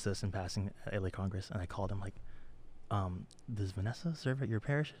introduced us in passing at LA Congress, and I called him like, does Vanessa serve at your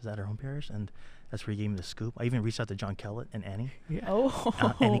parish? Is that her home parish? And that's where he gave me the scoop. I even reached out to John Kellett and Annie. Yeah.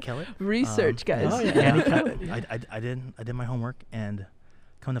 Oh, Annie Kellett. Research, guys. Oh, yeah. Annie Kellett. I did my homework, and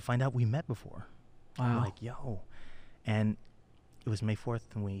come to find out, we met before. Wow. I'm like, yo, and it was May 4th,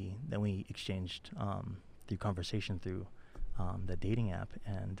 and we exchanged through conversation through the dating app,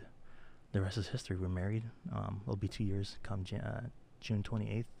 and the rest is history. We're married. It'll be 2 years come June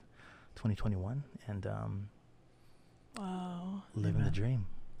 28th, 2021, and wow, living the dream.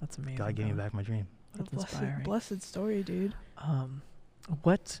 That's amazing. God gave me back my dream. What a blessed story, dude.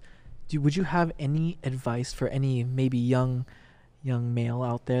 Would you have any advice for any maybe young male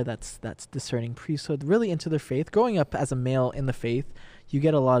out there that's discerning priesthood, really into their faith? Growing up as a male in the faith, you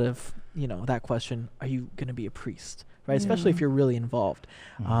get a lot of, that question, are you going to be a priest? Right? Especially if you're really involved.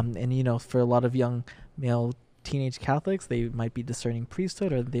 And, for a lot of young male teenage Catholics, they might be discerning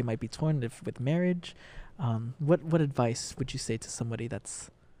priesthood, or they might be torn with marriage. What advice would you say to somebody that's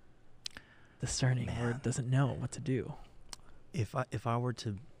discerning or doesn't know what to do? If I were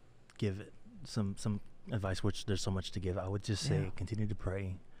to give it some advice, which there's so much to give, I would just say continue to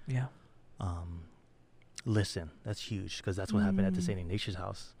pray. Yeah. Listen. That's huge, because that's what happened at the St. Ignatius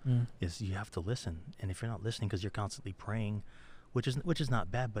house. Is you have to listen, and if you're not listening because you're constantly praying, which is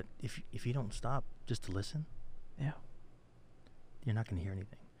not bad, but if you don't stop just to listen, you're not going to hear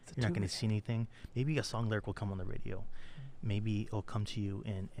anything. You're not going to see anything. Maybe a song lyric will come on the radio. Maybe it'll come to you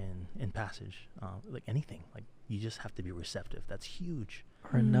in passage, like anything. Like, you just have to be receptive. That's huge.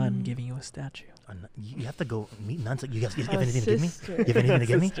 Or a nun giving you a statue. You have to go meet nuns. You have anything to give me? You have anything to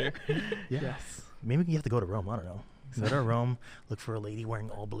give me? Yeah. Yes. Maybe you have to go to Rome. I don't know. Go to Rome, look for a lady wearing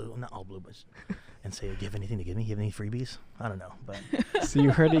all blue, not all blue, but and say, "Do you have anything to give me? Do you have any freebies?" I don't know, but. So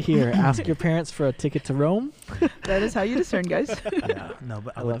you heard it here. Ask your parents for a ticket to Rome. That is how you discern, guys. Yeah, no,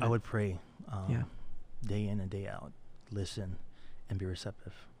 but I would pray. day in and day out, listen and be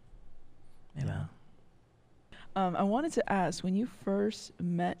receptive. Amen. I wanted to ask, when you first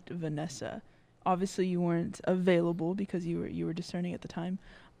met Vanessa, obviously you weren't available because you were discerning at the time.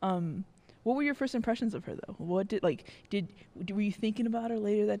 What were your first impressions of her though? What were you thinking about her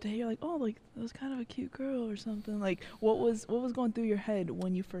later that day? You're like, oh, like that was kind of a cute girl or something. Like, what was going through your head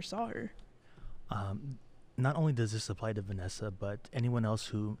when you first saw her? Not only does this apply to Vanessa, but anyone else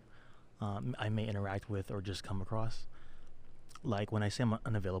who I may interact with or just come across. Like when I say I'm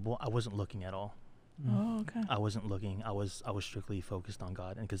unavailable, I wasn't looking at all. Oh, okay. I wasn't looking. I was strictly focused on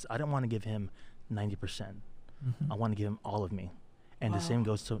God, and because I didn't want to give Him 90%, Mm-hmm. I want to give Him all of me. And Wow. the same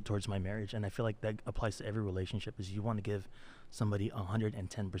goes towards my marriage, and I feel like that applies to every relationship. Is you want to give somebody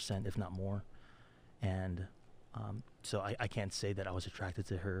 110%, if not more. And so I can't say that I was attracted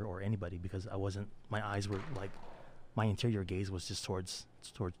to her or anybody because I wasn't. My eyes were like, my interior gaze was just towards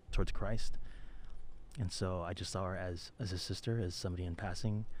Christ. And so I just saw her as a sister, as somebody in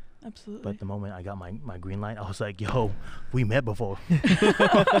passing. Absolutely. But the moment I got my green light, I was like, yo, we met before.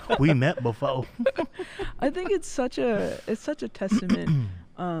 We met before. I think it's such a testament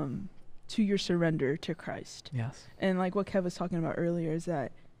to your surrender to Christ. Yes. And like what Kev was talking about earlier is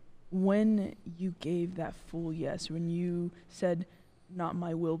that when you gave that full yes, when you said, not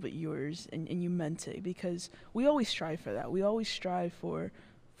my will but yours, and you meant it, because we always strive for that. We always strive for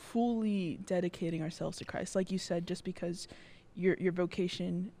fully dedicating ourselves to Christ. Like you said, just because your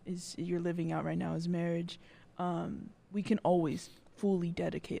vocation is you're living out right now is marriage, we can always fully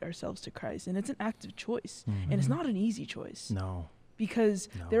dedicate ourselves to Christ. And it's an active choice. Mm-hmm. And it's not an easy choice. No. Because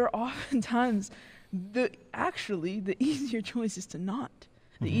No. there are oftentimes the easier choice is to not.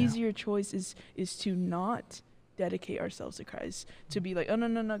 The Yeah. easier choice is to not dedicate ourselves to Christ. To be like, oh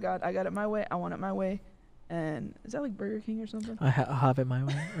no, God, I got it my way. I want it my way. And is that like Burger King or something? I'll have it my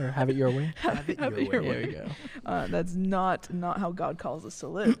way, or have it your way. Have it Have your it your way. There we go. That's not how God calls us to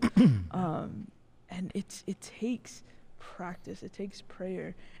live. And it takes practice. It takes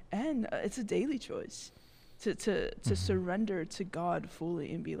prayer, and it's a daily choice to surrender to God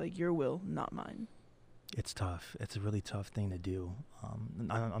fully and be like, your will, not mine. It's tough. It's a really tough thing to do.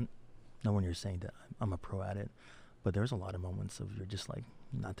 I'm no one you're saying that I'm a pro at it, but there's a lot of moments of you're just like,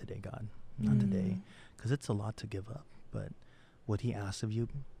 not today, God, not today, because it's a lot to give up. But what He asks of you,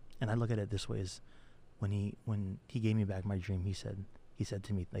 and I look at it this way, is when he gave me back my dream, he said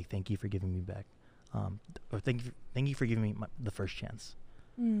to me, like, thank you for giving me back, or thank you for giving me the first chance.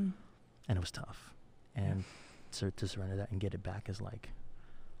 And it was tough, and to surrender that and get it back is like,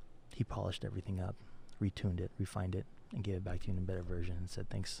 He polished everything up, retuned it, refined it, and gave it back to you in a better version, and said,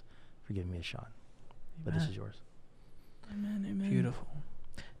 thanks for giving me a shot, but this is yours. Amen. Beautiful.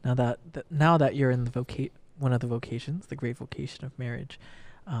 Now that you're in one of the vocations, the great vocation of marriage,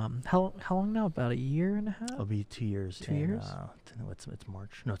 how long now? About a year and a half? It'll be 2 years. 2 years? It's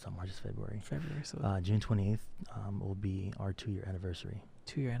March. No, it's not March. It's February. February. So June 28th will be our 2-year anniversary.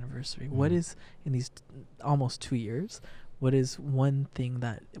 2-year anniversary. Mhm. What is, in these almost 2 years, what is one thing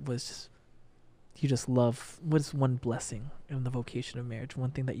that was you just love? What is one blessing in the vocation of marriage? One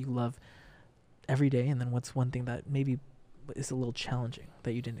thing that you love every day, and then what's one thing that maybe is a little challenging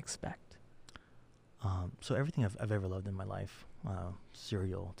that you didn't expect? So everything I've ever loved in my life,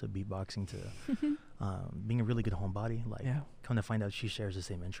 cereal to beatboxing to being a really good homebody, like come to find out she shares the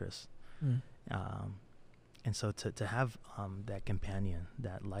same interests. And so to have that companion,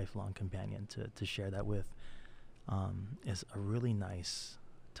 that lifelong companion to share that with is a really nice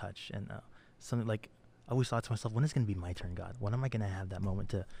touch. And something like, I always thought to myself, when is it going to be my turn, God? When am I going to have that moment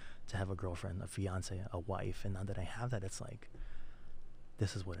to have a girlfriend, a fiance, a wife? And now that I have that, it's like,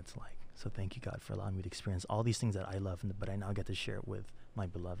 this is what it's like. So thank you, God, for allowing me to experience all these things that I love, but I now get to share it with my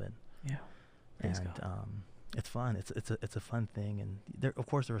beloved. Yeah. Praise And God. it's fun. It's a fun thing. And there, of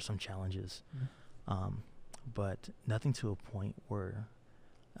course, there are some challenges, but nothing to a point where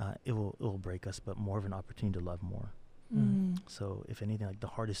it will break us, but more of an opportunity to love more. So if anything, like the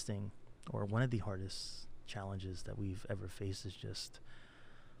hardest thing, or one of the hardest challenges that we've ever faced is just,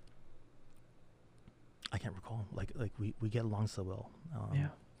 I can't recall. Like we get along so well.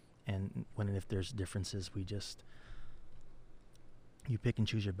 And when and if there's differences, you pick and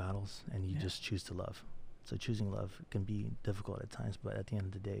choose your battles, and you just choose to love. So choosing love can be difficult at times, but at the end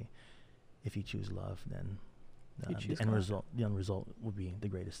of the day, if you choose love, then the end result will be the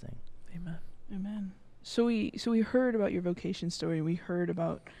greatest thing. Amen. So we heard about your vocation story. We heard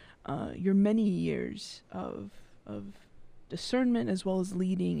about your many years of discernment as well as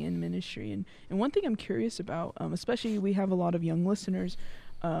leading in ministry. And one thing I'm curious about, especially we have a lot of young listeners,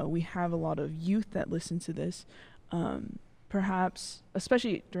 we have a lot of youth that listen to this. perhaps,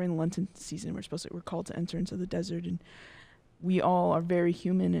 especially during the Lenten season, we're called to enter into the desert, and we all are very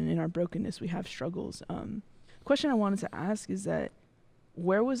human, and in our brokenness we have struggles. The question I wanted to ask is that,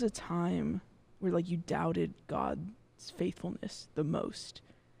 where was a time where like you doubted God's faithfulness the most,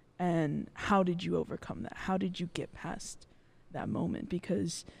 and how did you overcome that? How did you get past that moment?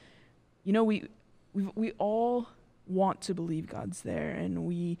 Because, you know, we all want to believe God's there, and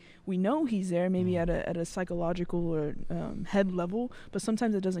we know He's there, maybe at a psychological or head level, but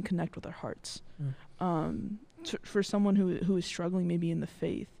sometimes it doesn't connect with our hearts. For someone who is struggling maybe in the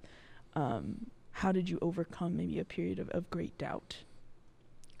faith, how did you overcome maybe a period of great doubt?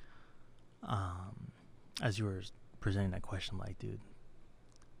 As you were presenting that question, like, dude,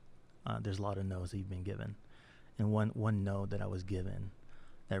 there's a lot of no's that you've been given, and one no that I was given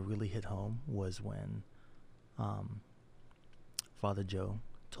that really hit home was when Father Joe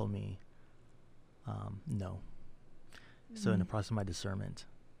told me no. So in the process of my discernment,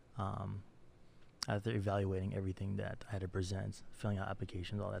 after evaluating everything that I had to present, filling out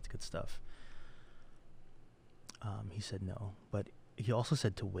applications, all that good stuff, he said no. But he also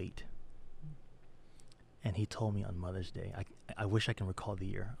said to wait. And he told me on Mother's Day, I wish I can recall the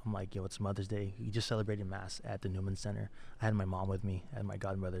year. I'm like, yo, it's Mother's Day. We just celebrated Mass at the Newman Center. I had my mom with me, I had my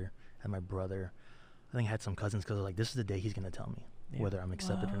godmother, I had my brother. I think I had some cousins, because I was like, this is the day he's going to tell me whether I'm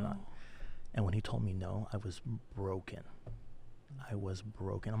accepted or not. And when he told me no, I was broken.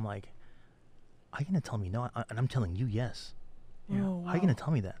 I'm like, how are you going to tell me no? And I'm telling you yes. Yeah. Oh, wow. How are you going to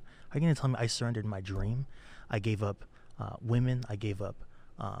tell me that? How are you going to tell me I surrendered my dream? I gave up women. I gave up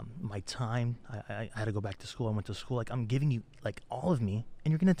my time. I had to go back to school. I went to school. Like, I'm giving you like all of me,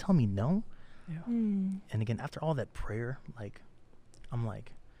 and you're going to tell me no? Yeah. And again, after all that prayer, like, I'm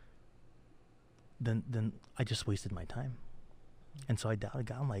like, then I just wasted my time. And so I doubted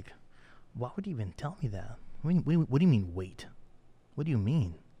God. I'm like, why would you even tell me that? What do you mean wait? What do you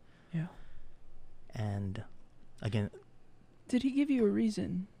mean? Yeah. And again, did He give you a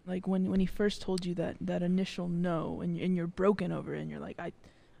reason? Like when He first told you that initial no, and you're broken over it, and you're like,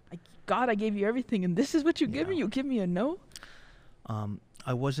 God, I gave you everything, and this is what you give me? You give me a no?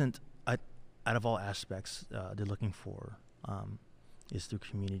 I wasn't, out of all aspects, they're looking for is through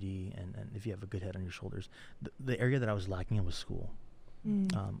community, and if you have a good head on your shoulders. The area that I was lacking in was school.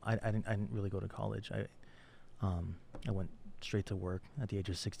 I didn't really go to college. I went straight to work at the age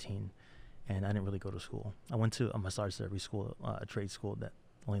of 16, and I didn't really go to school. I went to a massage therapy school, a trade school that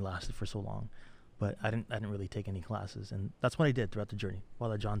only lasted for so long, but I didn't really take any classes, and that's what I did throughout the journey.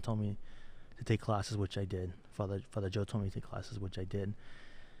 Father John told me to take classes, which I did. Father Joe told me to take classes, which I did,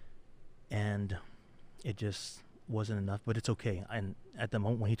 and it just wasn't enough. But it's okay. And at the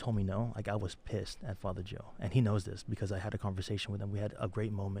moment when he told me no, like, I was pissed at Father Joe, and he knows this because I had a conversation with him. We had a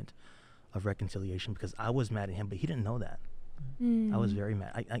great moment of reconciliation, because I was mad at him, but he didn't know that. I was very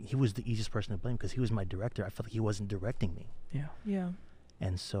mad. He was the easiest person to blame, because he was my director. I felt like he wasn't directing me. Yeah.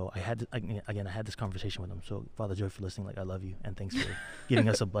 And so I had this conversation with him. So Father Joe, if you're listening, like, I love you, and thanks for giving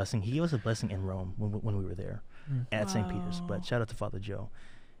us a blessing. He gave us a blessing in Rome when we were there at St. Peter's. But shout out to Father Joe.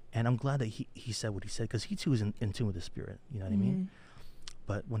 And I'm glad that he said what he said, because he too is in tune with the Spirit. You know what I mean?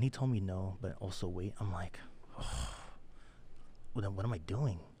 But when he told me no, but also wait, I'm like, oh, well, then what am I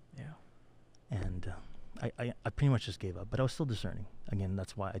doing? Yeah. And I pretty much just gave up, but I was still discerning. Again,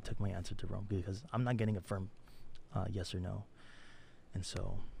 that's why I took my answer to Rome, because I'm not getting a firm yes or no. And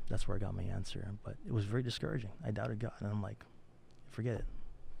so that's where I got my answer. But it was very discouraging. I doubted God, and I'm like, forget it.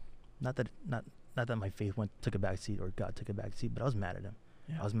 Not that my faith took a back seat, or God took a back seat, but I was mad at him.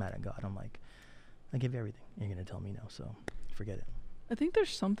 Yeah. I was mad at God. I'm like, I gave you everything. You're going to tell me no, so forget it. I think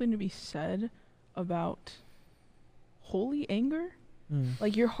there's something to be said about holy anger.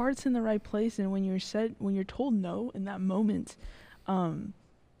 Like, your heart's in the right place, and when you're told no in that moment, I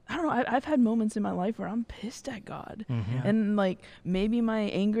don't know, I've had moments in my life where I'm pissed at God. And like, maybe my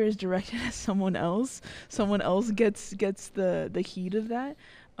anger is directed at someone else gets the heat of that.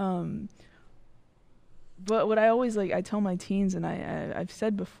 But what I always, like, I tell my teens, and I've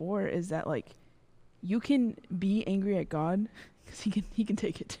said before, is that, like, you can be angry at God, because he can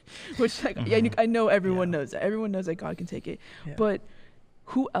take it, which, like, I know everyone knows that. Everyone knows that God can take it. But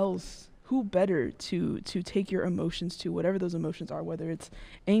who better to take your emotions to, whatever those emotions are, whether it's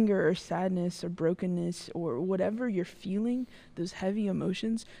anger or sadness or brokenness or whatever you're feeling, those heavy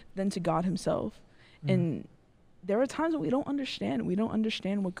emotions, than to God Himself. And there are times when we don't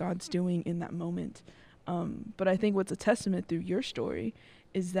understand what God's doing in that moment. But I think what's a testament through your story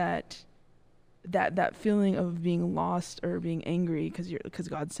is that feeling of being lost or being angry because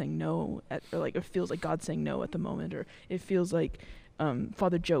God's saying no, or like it feels like God's saying no at the moment, or it feels like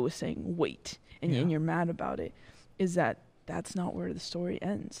Father Joe was saying wait, and you're mad about it, is that that's not where the story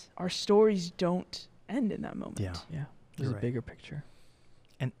ends. Our stories don't end in that moment. Yeah. Yeah. There's You're a right. bigger picture.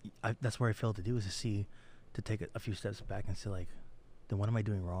 And that's where I failed to do, is to take a few steps back and say, like, then what am I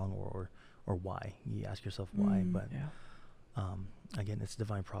doing wrong, or why? You ask yourself why, but Yeah. again, it's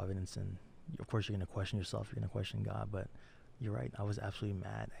divine providence, and of course you're going to question yourself, you're going to question God, but you're right. I was absolutely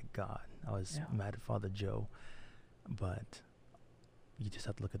mad at God. I was mad at Father Joe, but you just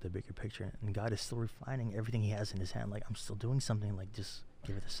have to look at the bigger picture, and God is still refining everything He has in His hand. Like, I'm still doing something. Like, just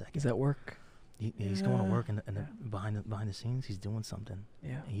give it a second. He's at work. He's going to work, and Yeah. behind the scenes, He's doing something.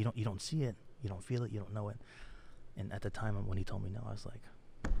 Yeah. And you don't see it, you don't feel it, you don't know it. And at the time when He told me no, I was like,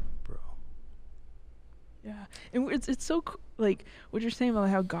 bro. Yeah, and it's so like what you're saying about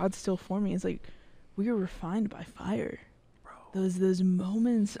how God's still forming. It's like we are refined by fire. Bro. Those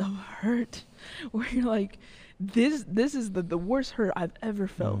moments of hurt where you're like, this is the worst hurt I've ever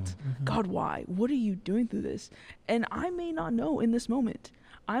felt. Mhm. God, why? What are you doing through this? And I may not know in this moment.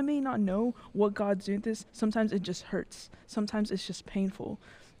 I may not know what God's doing this. Sometimes it just hurts. Sometimes it's just painful.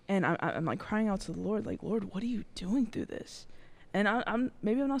 And I'm like crying out to the Lord, like, Lord, what are you doing through this? And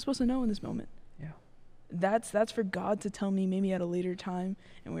maybe I'm not supposed to know in this moment. Yeah. That's for God to tell me maybe at a later time,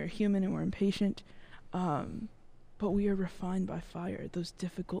 and we're human and we're impatient. But we are refined by fire. Those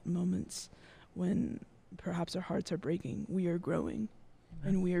difficult moments when perhaps our hearts are breaking, we are growing.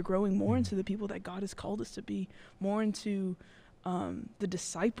 And we are growing more into the people that God has called us to be, more into the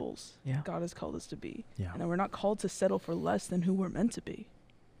disciples God has called us to be. Yeah. And that we're not called to settle for less than who we're meant to be.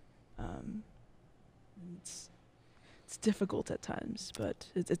 It's difficult at times, but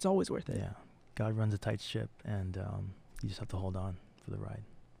it's always worth it. Yeah. God runs a tight ship, and you just have to hold on for the ride.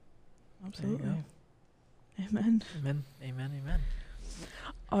 Absolutely. There you Amen. Amen. Amen. Amen.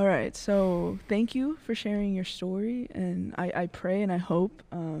 All right. So thank you for sharing your story, and I pray and I hope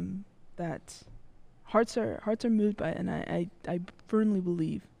that hearts are moved by it, and I firmly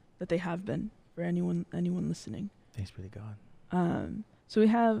believe that they have been for anyone listening. Thanks be to God. So we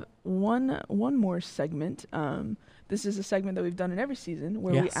have one more segment. This is a segment that we've done in every season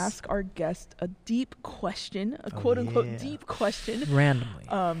where we Yes. ask our guest a deep question, a quote unquote yeah. deep question. Randomly.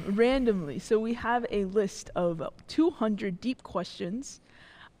 Randomly. So we have a list of 200 deep questions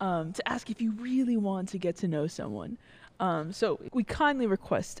to ask if you really want to get to know someone. So we kindly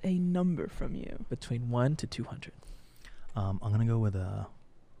request a number from you. Between 1 to 200. I'm going to go with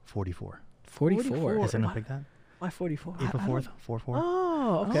 44. 44. 44. Is anyone pick that? Why 44? April 4th, 4-4.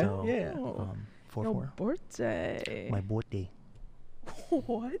 Oh, okay. So, yeah. Oh. 4-4. Your birthday. My birthday.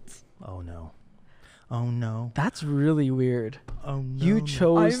 What? Oh, no. Oh, no. That's really weird. Oh, no. You no.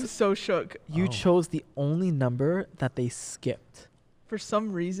 chose I'm so shook. you Oh. chose the only number that they skipped. For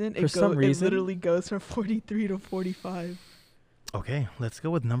some reason, For some it reason? literally goes from 43 to 45. Okay, let's go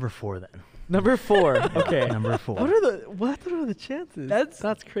with number 4 then. Number 4. Okay. Number 4. What are the chances?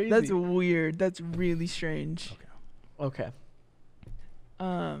 That's crazy. That's weird. That's really strange. okay.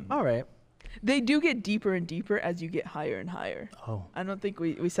 All right. They do get deeper and deeper as you get higher and higher. Oh, I don't think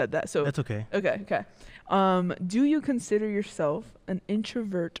we said that. So that's okay. okay. Do you consider yourself an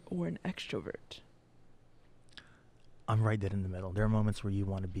introvert or an extrovert? I'm right dead in the middle. There are moments where you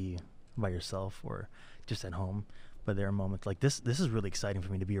want to be by yourself or just at home, but there are moments like this. This is really exciting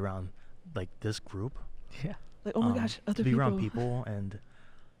for me to be around like this group. Yeah. Like, oh my gosh, other to be people. around people, and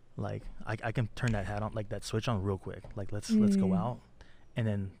like I can turn that hat on, like that switch on real quick. Like let's go out, and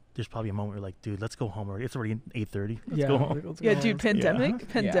then there's probably a moment where like, dude, let's go home. Or it's already 8:30. Let's go home. Yeah, dude, pandemic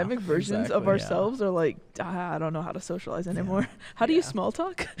Yeah, versions of exactly, ourselves are like, I don't know how to socialize anymore. How do you Yeah. small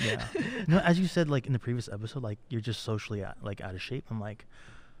talk? Yeah. No, as you said, like in the previous episode, like you're just socially out of shape. I'm like,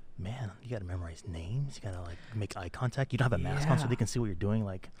 man, you gotta memorize names. You gotta like make eye contact. You don't have a mask on, so Yeah. they can see what you're doing,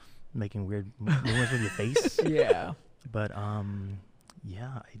 like making weird movements with your face. Yeah. But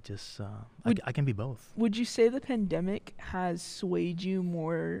yeah, I just Would- I can be both. Would you say the pandemic has swayed you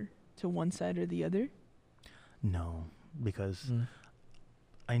more to one side or the other? No, because Mm.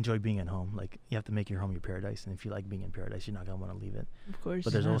 I enjoy being at home. Like you have to make your home your paradise, and if you like being in paradise, you're not gonna want to leave it. Of course.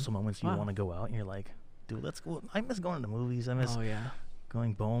 But there's Yeah. also moments you Wow. want to go out, and you're like, dude, let's go. I miss going to the movies. I miss Oh yeah.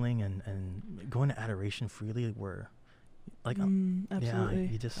 going bowling and going to Adoration freely, where like absolutely.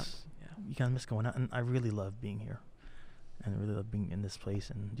 yeah, you just Yeah. you kind of miss going out, and I really love being here, and I really love being in this place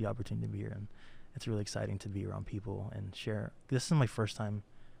and the opportunity to be here, and it's really exciting to be around people and share. This is my first time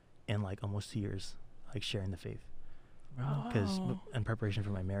in like almost 2 years, like sharing the faith, Wow. because Wow. in preparation for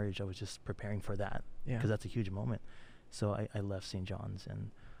my marriage, I was just preparing for that, Yeah. because that's a huge moment. So I left St. John's,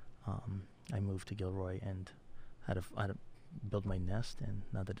 and I moved to Gilroy, and had to build my nest, and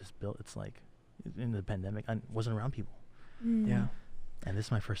now that it's built, it's like in the pandemic I wasn't around people, Yeah. And this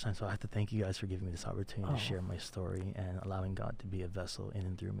is my first time, so I have to thank you guys for giving me this opportunity Oh. to share my story and allowing God to be a vessel in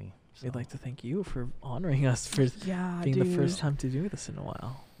and through me. We'd So, like to thank you for honoring us for Yeah, being dude. the first time to do this in a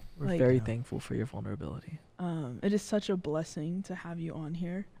while. We're Like- very Yeah. thankful for your vulnerability. It is such a blessing to have you on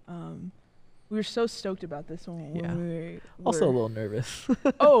here. We were so stoked about this one. Yeah. When we Also a were- little nervous.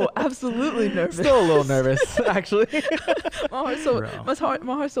 Oh, absolutely nervous. Still a little nervous, actually. my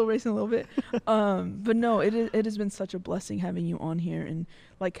heart's still racing a little bit. But no, it has been such a blessing having you on here. And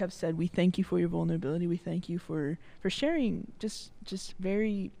like Kev said, we thank you for your vulnerability. We thank you for sharing just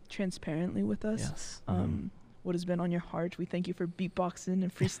very transparently with us. Yes. What has been on your heart. We thank you for beatboxing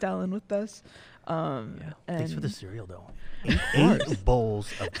and freestyling with us. Yeah. thanks for and- the cereal, though. Eight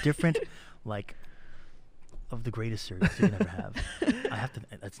bowls of different, of the greatest cereals you can ever have. I have to.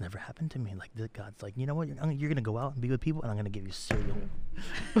 That's never happened to me. Like God's like, you know what? You're gonna go out and be with people, and I'm gonna give you cereal.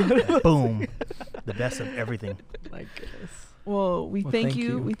 Boom, the best of everything. My goodness. Well, we Well, thank thank you.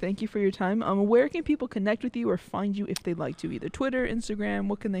 you. We thank you for your time. Where can people connect with you or find you if they'd like to? Either Twitter, Instagram.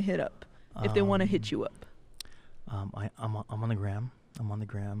 What can they hit up if they want to hit you up? I'm on the gram. I'm on the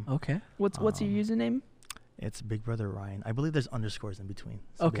gram. Okay. What's your username? It's Big Brother Ryan. I believe there's underscores in between.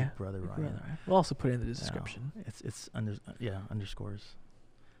 So Okay. Big Brother Ryan. We'll also put it in the Yeah. description. It's underscores.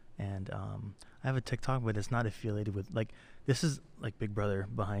 And I have a TikTok, but it's not affiliated with this is like Big Brother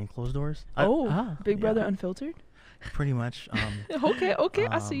behind closed doors. Big Brother yeah. Unfiltered. Pretty much. Okay,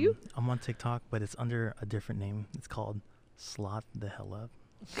 I see you. I'm on TikTok, but it's under a different name. It's called Slot the Hell Up.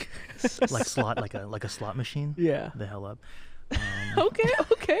 Like slot, like a slot machine. Yeah. The hell up. Okay.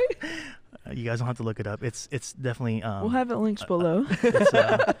 You guys don't have to look it up. It's definitely. We'll have it linked below.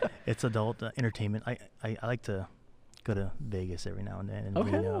 It's adult entertainment. I like to go to Vegas every now and then and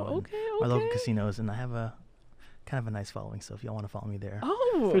Okay. Reno and Okay. my local casinos, and I have a kind of a nice following. So if y'all want to follow me there,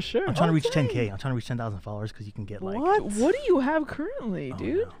 Oh, For sure. I'm trying to reach dang. 10K. I'm trying to reach 10,000 followers because you can get like What? What do you have currently, oh,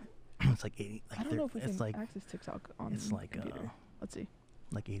 dude? no. It's like 80. Like I don't know if we it's can like access TikTok on it's like computer. Let's see.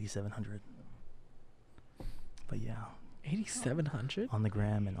 like 8,700. But yeah, 8,700? on the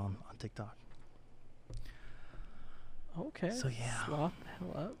gram and on TikTok. Okay. So, yeah. Slot the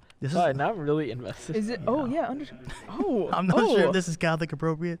hell up. This Sorry, is. now I'm really invested. Is it? Yeah. Oh yeah. I'm not sure if this is Catholic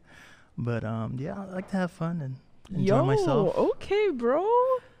appropriate, but yeah, I like to have fun and enjoy myself. Okay, bro.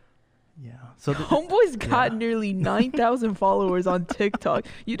 Yeah. So Homeboy's got yeah. nearly 9,000 followers on TikTok.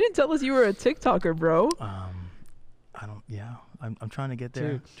 You didn't tell us you were a TikToker, bro. I don't. Yeah, I'm trying to get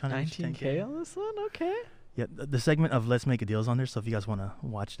there. Dude, Trying to reach 19K 10K. on this one? Okay. Yeah, the segment of Let's Make a Deal's on there. So if you guys want to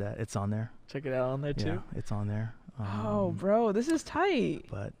watch that, it's on there. Check it out on there, too. Yeah, it's on there. Oh, bro, this is tight.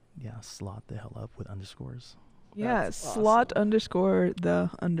 But yeah, slot the hell up with underscores. Yeah, That's slot awesome. underscore the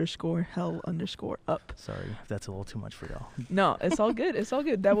underscore hell underscore up. Sorry if that's a little too much for y'all. No, it's all good. It's all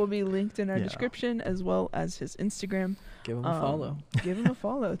good. That will be linked in our Yeah. description as well as his Instagram. Give him a follow. Give him a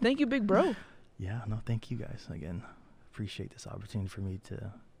follow. Thank you, big bro. Yeah, no, thank you guys again. Appreciate this opportunity for me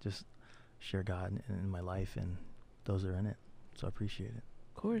to just share God in my life and those that are in it. So I appreciate it.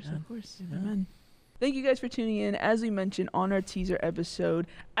 Of course, Yeah. of course. Yeah. Amen. Thank you guys for tuning in. As we mentioned on our teaser episode,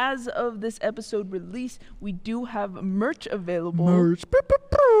 as of this episode release, we do have merch available.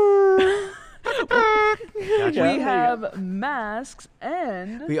 Gotcha. We have masks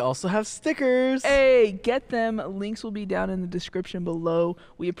and We also have stickers. hey, get them. Links will be down in the description below.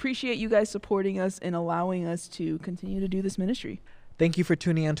 We appreciate you guys supporting us and allowing us to continue to do this ministry. Thank you for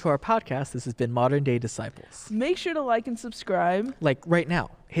tuning in to our podcast. This has been Modern Day Disciples. Make sure to like and subscribe. Like right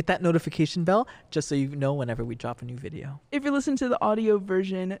now, hit that notification bell just so you know whenever we drop a new video. If you're listening to the audio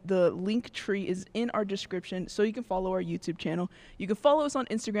version, the link tree is in our description so you can follow our YouTube channel. You can follow us on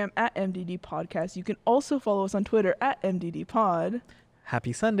Instagram at MDD Podcast. You can also follow us on Twitter at MDD Pod.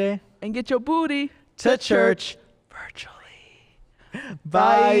 Happy Sunday. And get your booty To church virtually.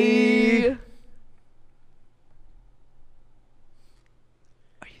 Bye.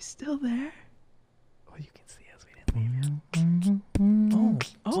 Are you still there? Well, you can see us. We didn't leave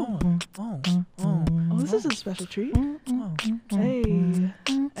yet. Oh, this is a special treat. Hey.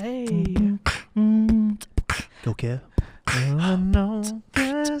 Go, Kev. I know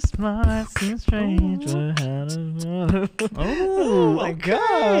this might seem strange, but how does Oh my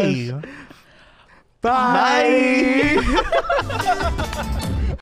okay. gosh. Bye.